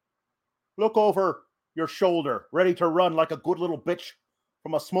 Look over your shoulder, ready to run like a good little bitch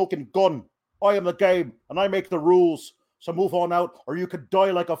from a smoking gun. I am the game, and I make the rules. So move on out, or you could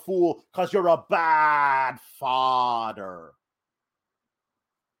die like a fool, because you're a bad father.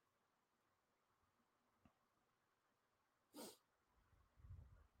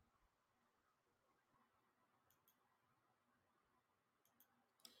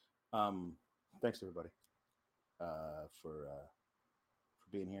 Thanks everybody for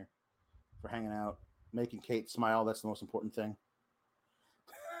being here, for hanging out, making Kate smile. That's the most important thing.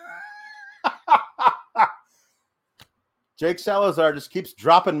 Jake Salazar just keeps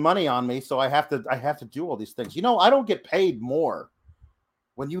dropping money on me, so I have to do all these things. You know, I don't get paid more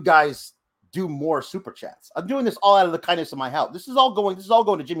when you guys do more super chats. I'm doing this all out of the kindness of my heart. This is all going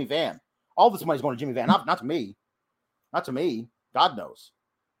to Jimmy Van. All this money's going to Jimmy Van, not to me. Not to me. God knows.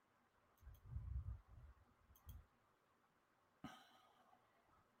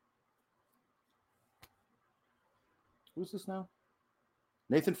 Who's this now?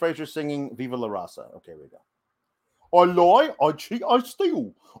 Nathan Frazier singing Viva La Raza. Okay, here we go. I lie, I cheat, I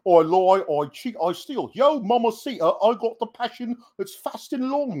steal. I lie, I cheat, I steal. Yo, mamacita, I got the passion that's fast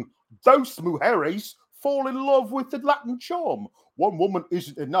and long. Dos mujeres fall in love with the Latin charm. One woman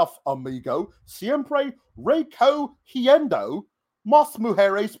isn't enough, amigo. Siempre recogiendo más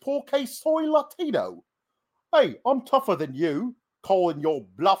mujeres porque soy Latino. Hey, I'm tougher than you, calling your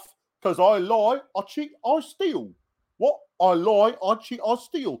bluff, because I lie, I cheat, I steal. What? I lie, I cheat, I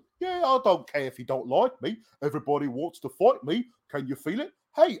steal. Yeah, I don't care if you don't like me. Everybody wants to fight me. Can you feel it?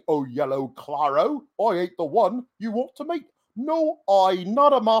 Hey, oh yellow claro, I ain't the one you want to meet. No, I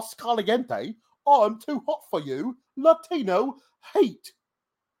not a mas caliente. I'm too hot for you. Latino hate.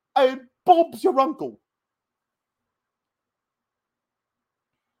 And Bob's your uncle.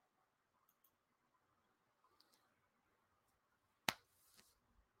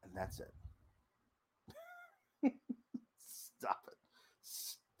 And that's it. Stop it.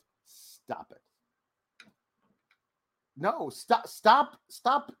 Stop it. No, stop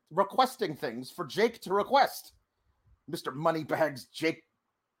requesting things for Jake to request. Mr. Moneybags Jake.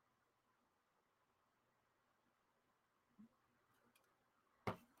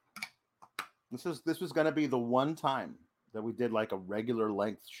 This was going to be the one time that we did like a regular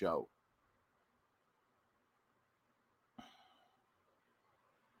length show.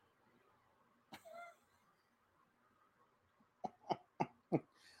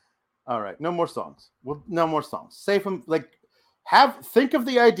 All right, no more songs. Well, no more songs. Save them. Think of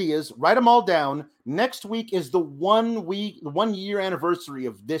the ideas, write them all down. Next week is the 1 year anniversary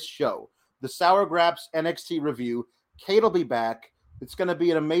of this show, the Sour Graps NXT review. Kate will be back. It's going to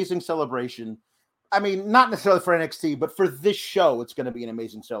be an amazing celebration. I mean, not necessarily for NXT, but for this show, it's going to be an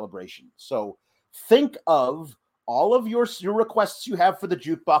amazing celebration. So think of all of your requests you have for the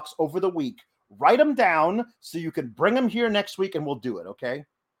jukebox over the week. Write them down so you can bring them here next week and we'll do it, okay?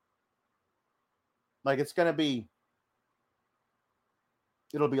 It's going to be,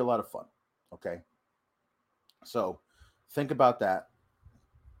 it'll be a lot of fun, okay? So think about that.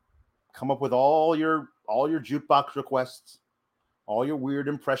 Come up with all your jukebox requests, all your weird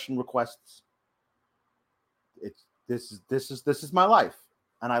impression requests. This is my life,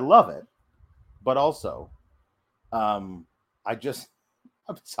 and I love it. But also, I'm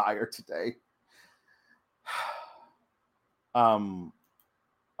tired today. I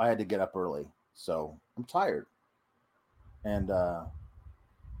had to get up early, so I'm tired. And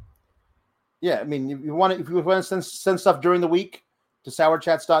yeah, I mean, if you want to send stuff during the week to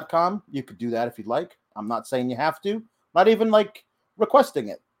sourchats.com, you could do that if you'd like. I'm not saying you have to. Not even requesting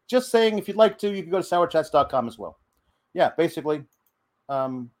it. Just saying if you'd like to, you can go to sourchats.com as well. Yeah, basically.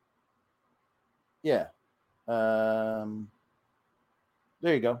 Yeah. There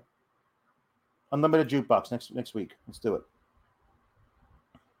you go. Unlimited jukebox next week. Let's do it.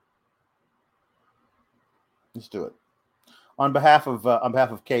 Let's do it. On behalf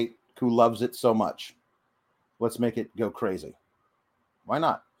of Kate, who loves it so much, let's make it go crazy. Why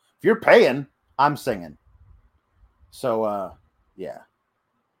not? If you're paying, I'm singing. So yeah.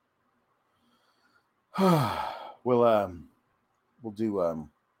 We'll do a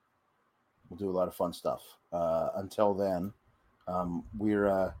lot of fun stuff. Until then,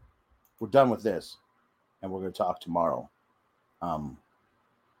 we're done with this, and we're going to talk tomorrow.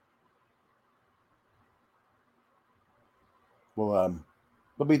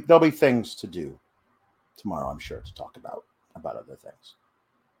 There'll be things to do tomorrow, I'm sure, to talk about other things.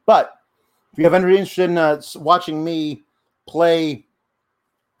 But if you have any interest in watching me play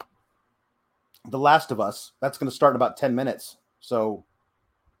The Last of Us, that's going to start in about 10 minutes. So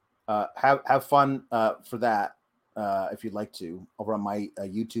have fun for that if you'd like to over on my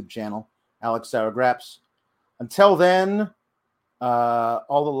YouTube channel, Alex Sour Graps. Until then,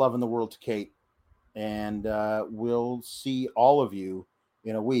 all the love in the world to Kate. And we'll see all of you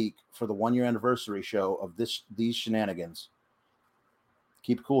in a week for the 1 year anniversary show of these shenanigans.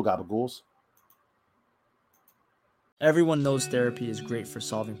 Keep it cool, Gabagools. Everyone knows therapy is great for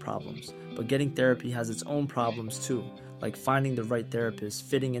solving problems, but getting therapy has its own problems too, like finding the right therapist,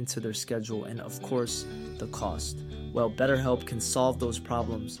 fitting into their schedule, and of course, the cost. Well, BetterHelp can solve those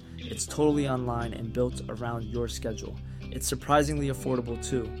problems. It's totally online and built around your schedule. It's surprisingly affordable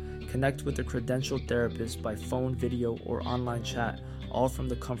too. Connect with a credentialed therapist by phone, video, or online chat, all from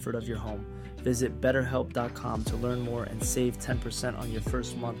the comfort of your home. Visit BetterHelp.com to learn more and save 10% on your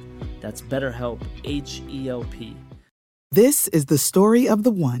first month. That's BetterHelp, H-E-L-P. This is the story of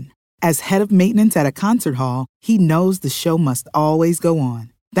the one. As head of maintenance at a concert hall, he knows the show must always go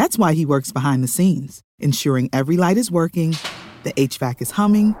on. That's why he works behind the scenes, ensuring every light is working, the HVAC is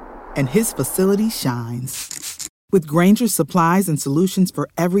humming, and his facility shines. With Grainger's supplies and solutions for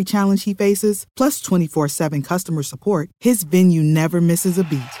every challenge he faces, plus 24/7 customer support, his venue never misses a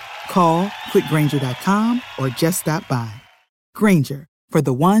beat. Call quickgrainger.com or just stop by. Grainger, for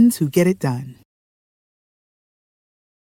the ones who get it done.